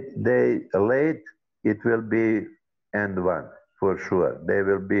they late, it will be end one for sure. They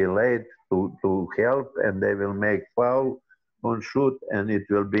will be late to help and they will make foul on shoot and it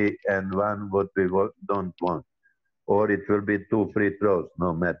will be end one what we don't want. Or it will be two free throws,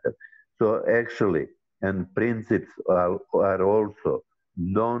 no matter. So actually, and principles are also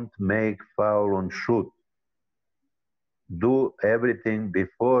don't make foul on shoot. Do everything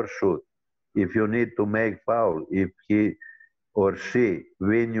before shoot. If you need to make foul, if he or she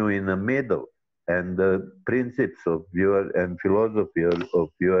win you in the middle, and the principles of your and philosophy of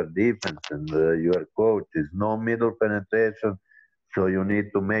your defense and your coach is no middle penetration, so you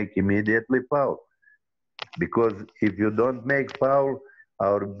need to make immediately foul. Because if you don't make foul,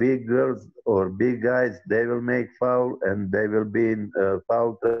 our big girls or big guys, they will make foul and they will be in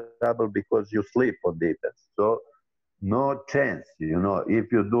foul trouble because you sleep on defense. So no chance, you know,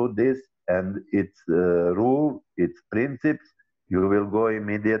 if you do this and it's rule, it's principles, you will go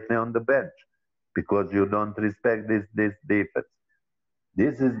immediately on the bench because you don't respect this defense.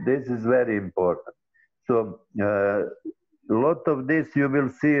 This is very important. So a lot of this you will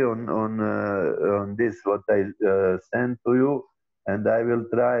see on this what I sent to you, and I will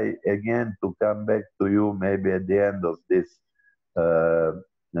try again to come back to you maybe at the end of this uh,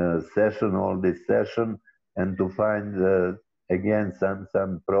 session, all this session, and to find again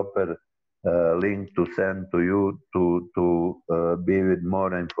some proper link to send to you to be with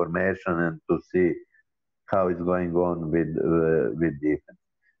more information and to see how it's going on with defense.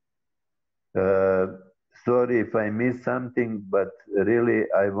 Uh, sorry if I miss something, but really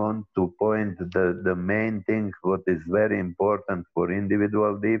I want to point the main thing, what is very important for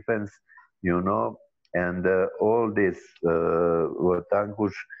individual defense, and all this, what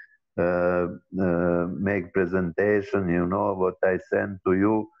Ankush make presentation, what I send to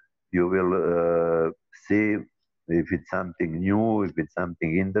you, you will see if it's something new, if it's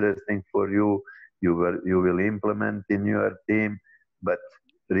something interesting for you, you will implement in your team. But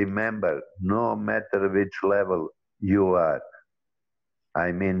remember, no matter which level you are,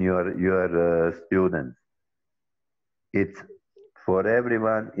 I mean your students, it's for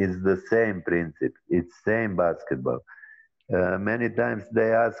everyone is the same principle. It's same basketball. Many times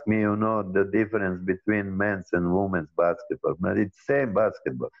they ask me, the difference between men's and women's basketball. But it's same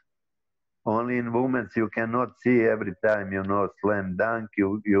basketball. Only in women's you cannot see every time, slam dunk.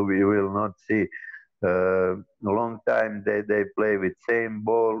 You will not see. A long time they play with same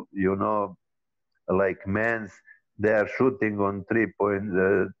ball, like men's. They are shooting on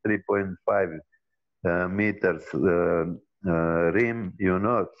 3.5 meters rim,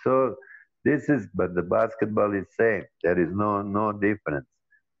 So this is, but the basketball is same. There is no difference.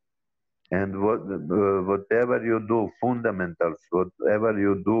 And whatever you do, fundamentals, whatever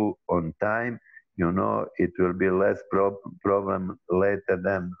you do on time, it will be less problem later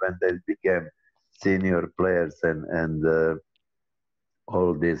than when they became senior players and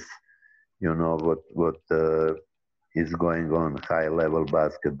all this, what is going on high level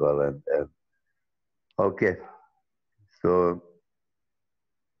basketball and okay. So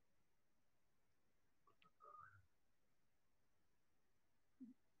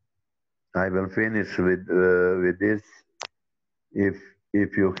I will finish with this. If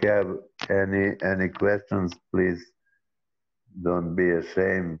if you have any questions, please don't be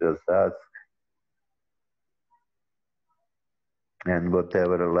ashamed. Just ask. And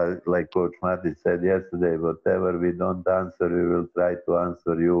whatever, like Coach Mati said yesterday, whatever we don't answer, we will try to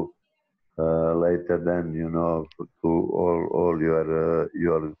answer you later. Then to all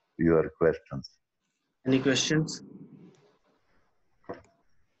your questions. Any questions?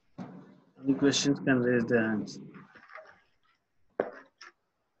 Any questions can raise their hands.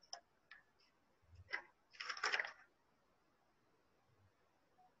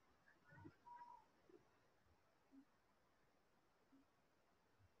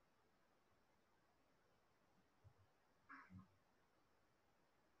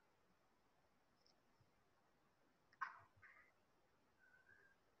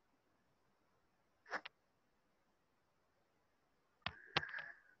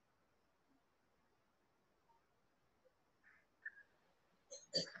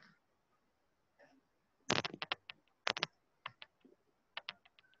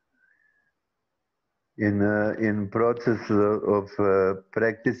 In process of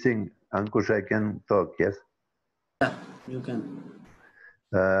practicing, Ankush, I can talk. Yes. Yeah, you can.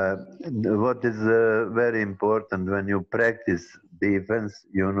 Uh, what is very important when you practice defense,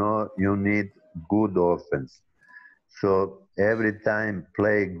 you need good offense. So every time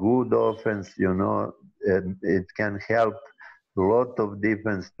play good offense, and it can help a lot of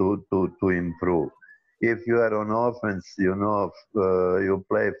defense to improve. If you are on offense, you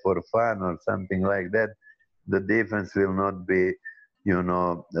play for fun or something like that, the defense will not be,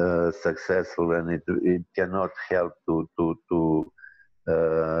 successful, and it cannot help to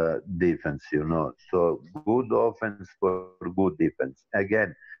defense. So good offense for good defense.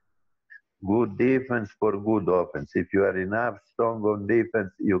 Again, good defense for good offense. If you are enough strong on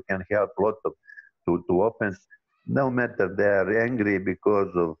defense, you can help a lot of to offense. No matter they are angry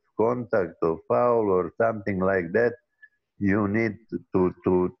because of contact or foul or something like that, you need to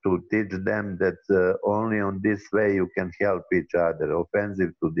teach them that only on this way you can help each other.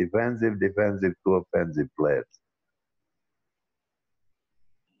 Offensive to defensive, defensive to offensive players.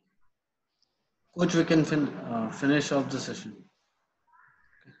 Coach, we can finish off the session.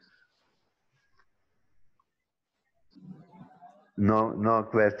 No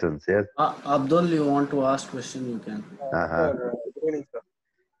questions, yes? Abdul, you want to ask question? You can. Uh-huh. Sir, good evening, sir.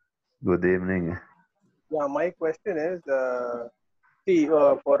 Good evening. Yeah, my question is,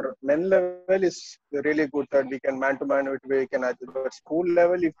 for men level is really good that we can man to man it, we can adjust. But school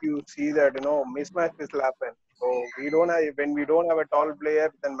level, if you see that mismatches will happen. So we don't have when we don't have a tall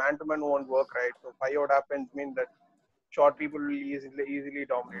player, then man to man won't work, right? So 5 out happens mean that short people will easily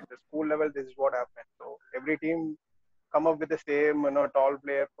dominate. The school level, this is what happens. So every team come up with the same tall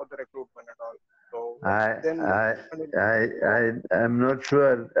player for the recruitment and all. So I then I I'm not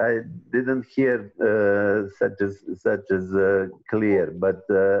sure. I didn't hear such as clear, but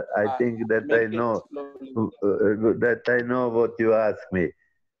I think that I make it know slowly. that I know what you ask me.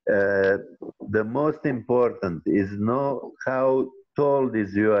 uh, the most important is know how tall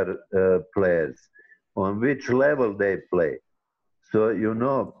is your players, on which level they play. So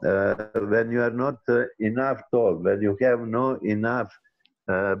when you are not enough tall, when you have no enough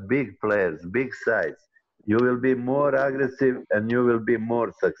big players, big size, you will be more aggressive and you will be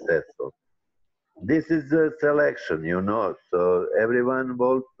more successful. This is a selection. So everyone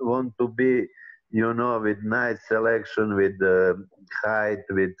want to be, with nice selection, with height,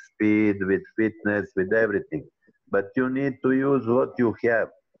 with speed, with fitness, with everything. But you need to use what you have.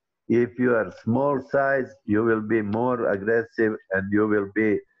 If you are small size, you will be more aggressive and you will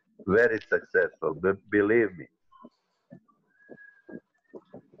be very successful. But believe me.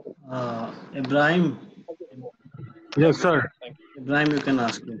 Ibrahim, Yes, sir. Ibrahim, you can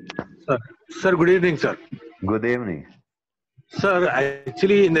ask him. Sir, sir, good evening, sir. Good evening. Sir,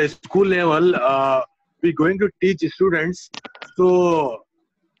 actually, in the school level, we're going to teach students. So,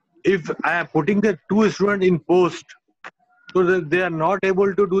 if I am putting the two students in post, so that they are not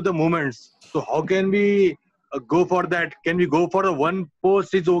able to do the movements, so how can we go for that? Can we go for the one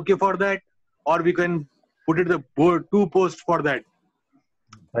post is okay for that, or we can put it the two posts for that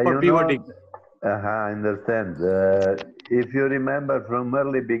for You know, pivoting? I understand. If you remember from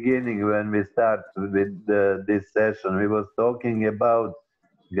early beginning when we start with this session, we was talking about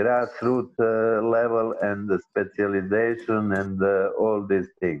grassroots level and the specialization and all these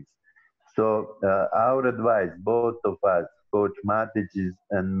things. So our advice, both of us, Coach Matic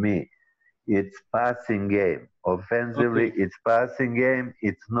and me, it's passing game. Offensively, Okay. it's passing game.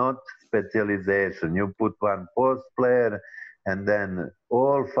 It's not specialization. You put one post player, and then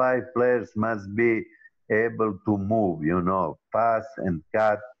all five players must be able to move. Pass and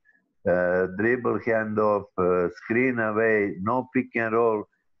cut, dribble, handoff, screen away, no pick and roll.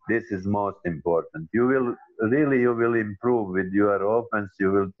 This is most important. You will improve with your offense.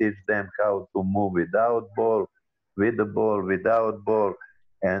 You will teach them how to move without ball, with the ball, without ball,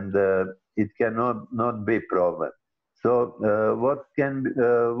 and it cannot not be problem. So what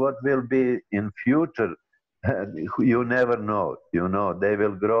will be in future? You never know. They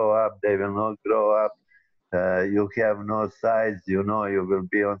will grow up. They will not grow up. You have no size, you will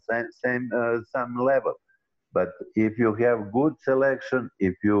be on same some level. But if you have good selection,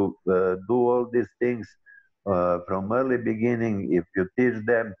 if you do all these things from early beginning, if you teach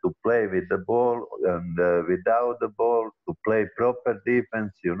them to play with the ball and without the ball, to play proper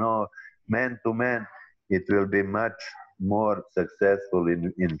defense, man to man, it will be much more successful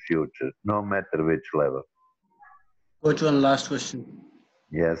in future, no matter which level. Coach, one last question.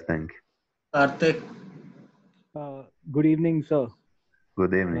 Yes, thank you. Karthik, Good evening, sir.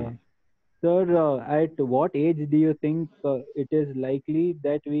 Good Uh, evening. Sir, at what age do you think it is likely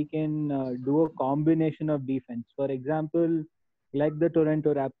that we can do a combination of defense? For example, like the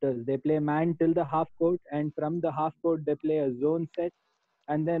Toronto Raptors, they play man till the half court, and from the half court they play a zone set,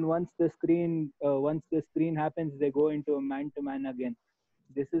 and then once the screen happens, they go into a man to man again.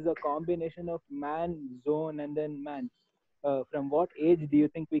 This is a combination of man, zone, and then man. From what age do you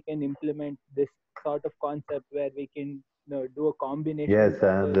think we can implement this sort of concept where we can do a combination Yes, I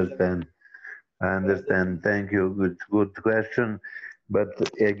rather understand. I rather than understand. Thank you. Good question. But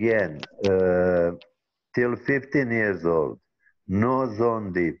again, till 15 years old, no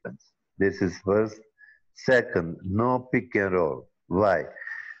zone defense. This is first. Second, no pick and roll. Why?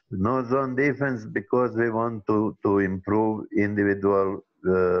 No zone defense because we want to improve individual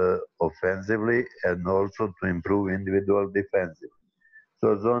offensively and also to improve individual defensively.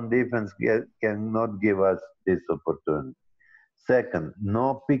 So zone defense cannot give us this opportunity. Second,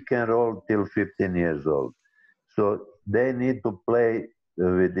 no pick and roll till 15 years old. So they need to play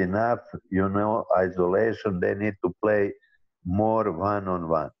with enough, isolation. They need to play more one on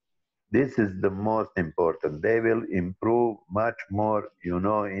one. This is the most important. They will improve much more,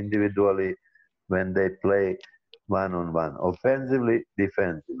 individually when they play one on one, offensively,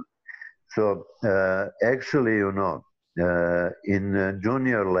 defensively. So actually, in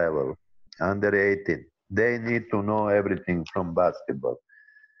junior level, under 18, they need to know everything from basketball.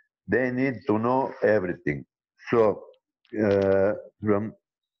 They need to know everything. So from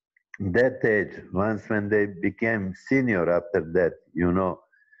that age, once when they became senior after that,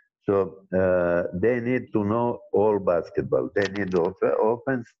 so they need to know all basketball. They need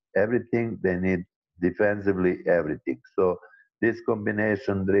offense, everything. They need defensively everything. So this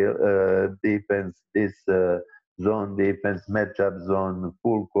combination defense, this zone defense, matchup zone,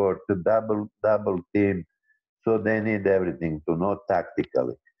 full court, double team. So they need everything to know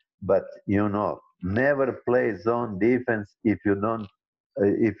tactically. But never play zone defense if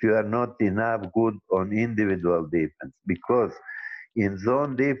you are not enough good on individual defense because in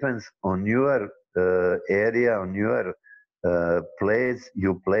zone defense on your area, on your place,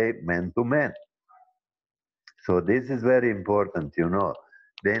 you play man-to-man. So this is very important, you know.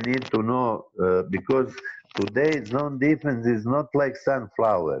 They need to know because today zone defense is not like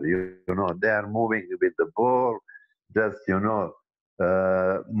sunflower, you know. They are moving with the ball, just, you know,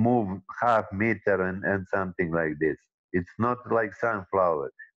 move half meter and something like this. It's not like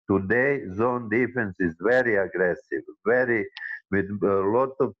sunflower. Today, zone defense is very aggressive, very with a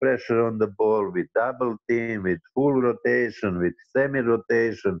lot of pressure on the ball, with double team, with full rotation, with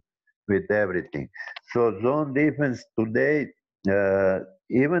semi-rotation, with everything. So zone defense today,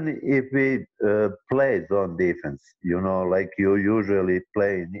 even if we play zone defense, you know, like you usually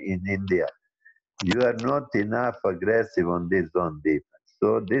play in India, you are not enough aggressive on this zone defense.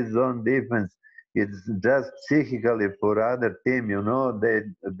 So this zone defense is just psychically for other team, you know,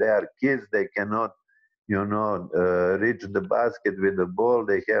 they are kids, they cannot, you know, reach the basket with the ball,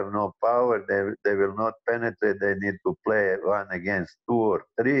 they have no power, they will not penetrate, they need to play one against two or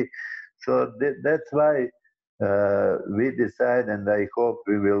three. So that's why we decide, and I hope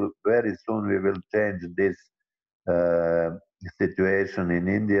we will very soon we will change this uh, situation in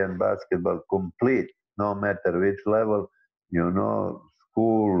Indian basketball complete, no matter which level, you know,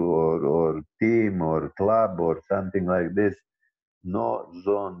 school or team or club or something like this, no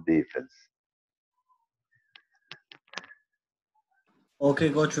zone defense. Okay,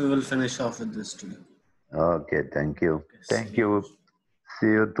 coach, we will finish off with this today. Okay, thank you. Okay, Thank see you. you. See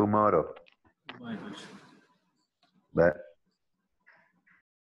you tomorrow. Bye, coach. Bye.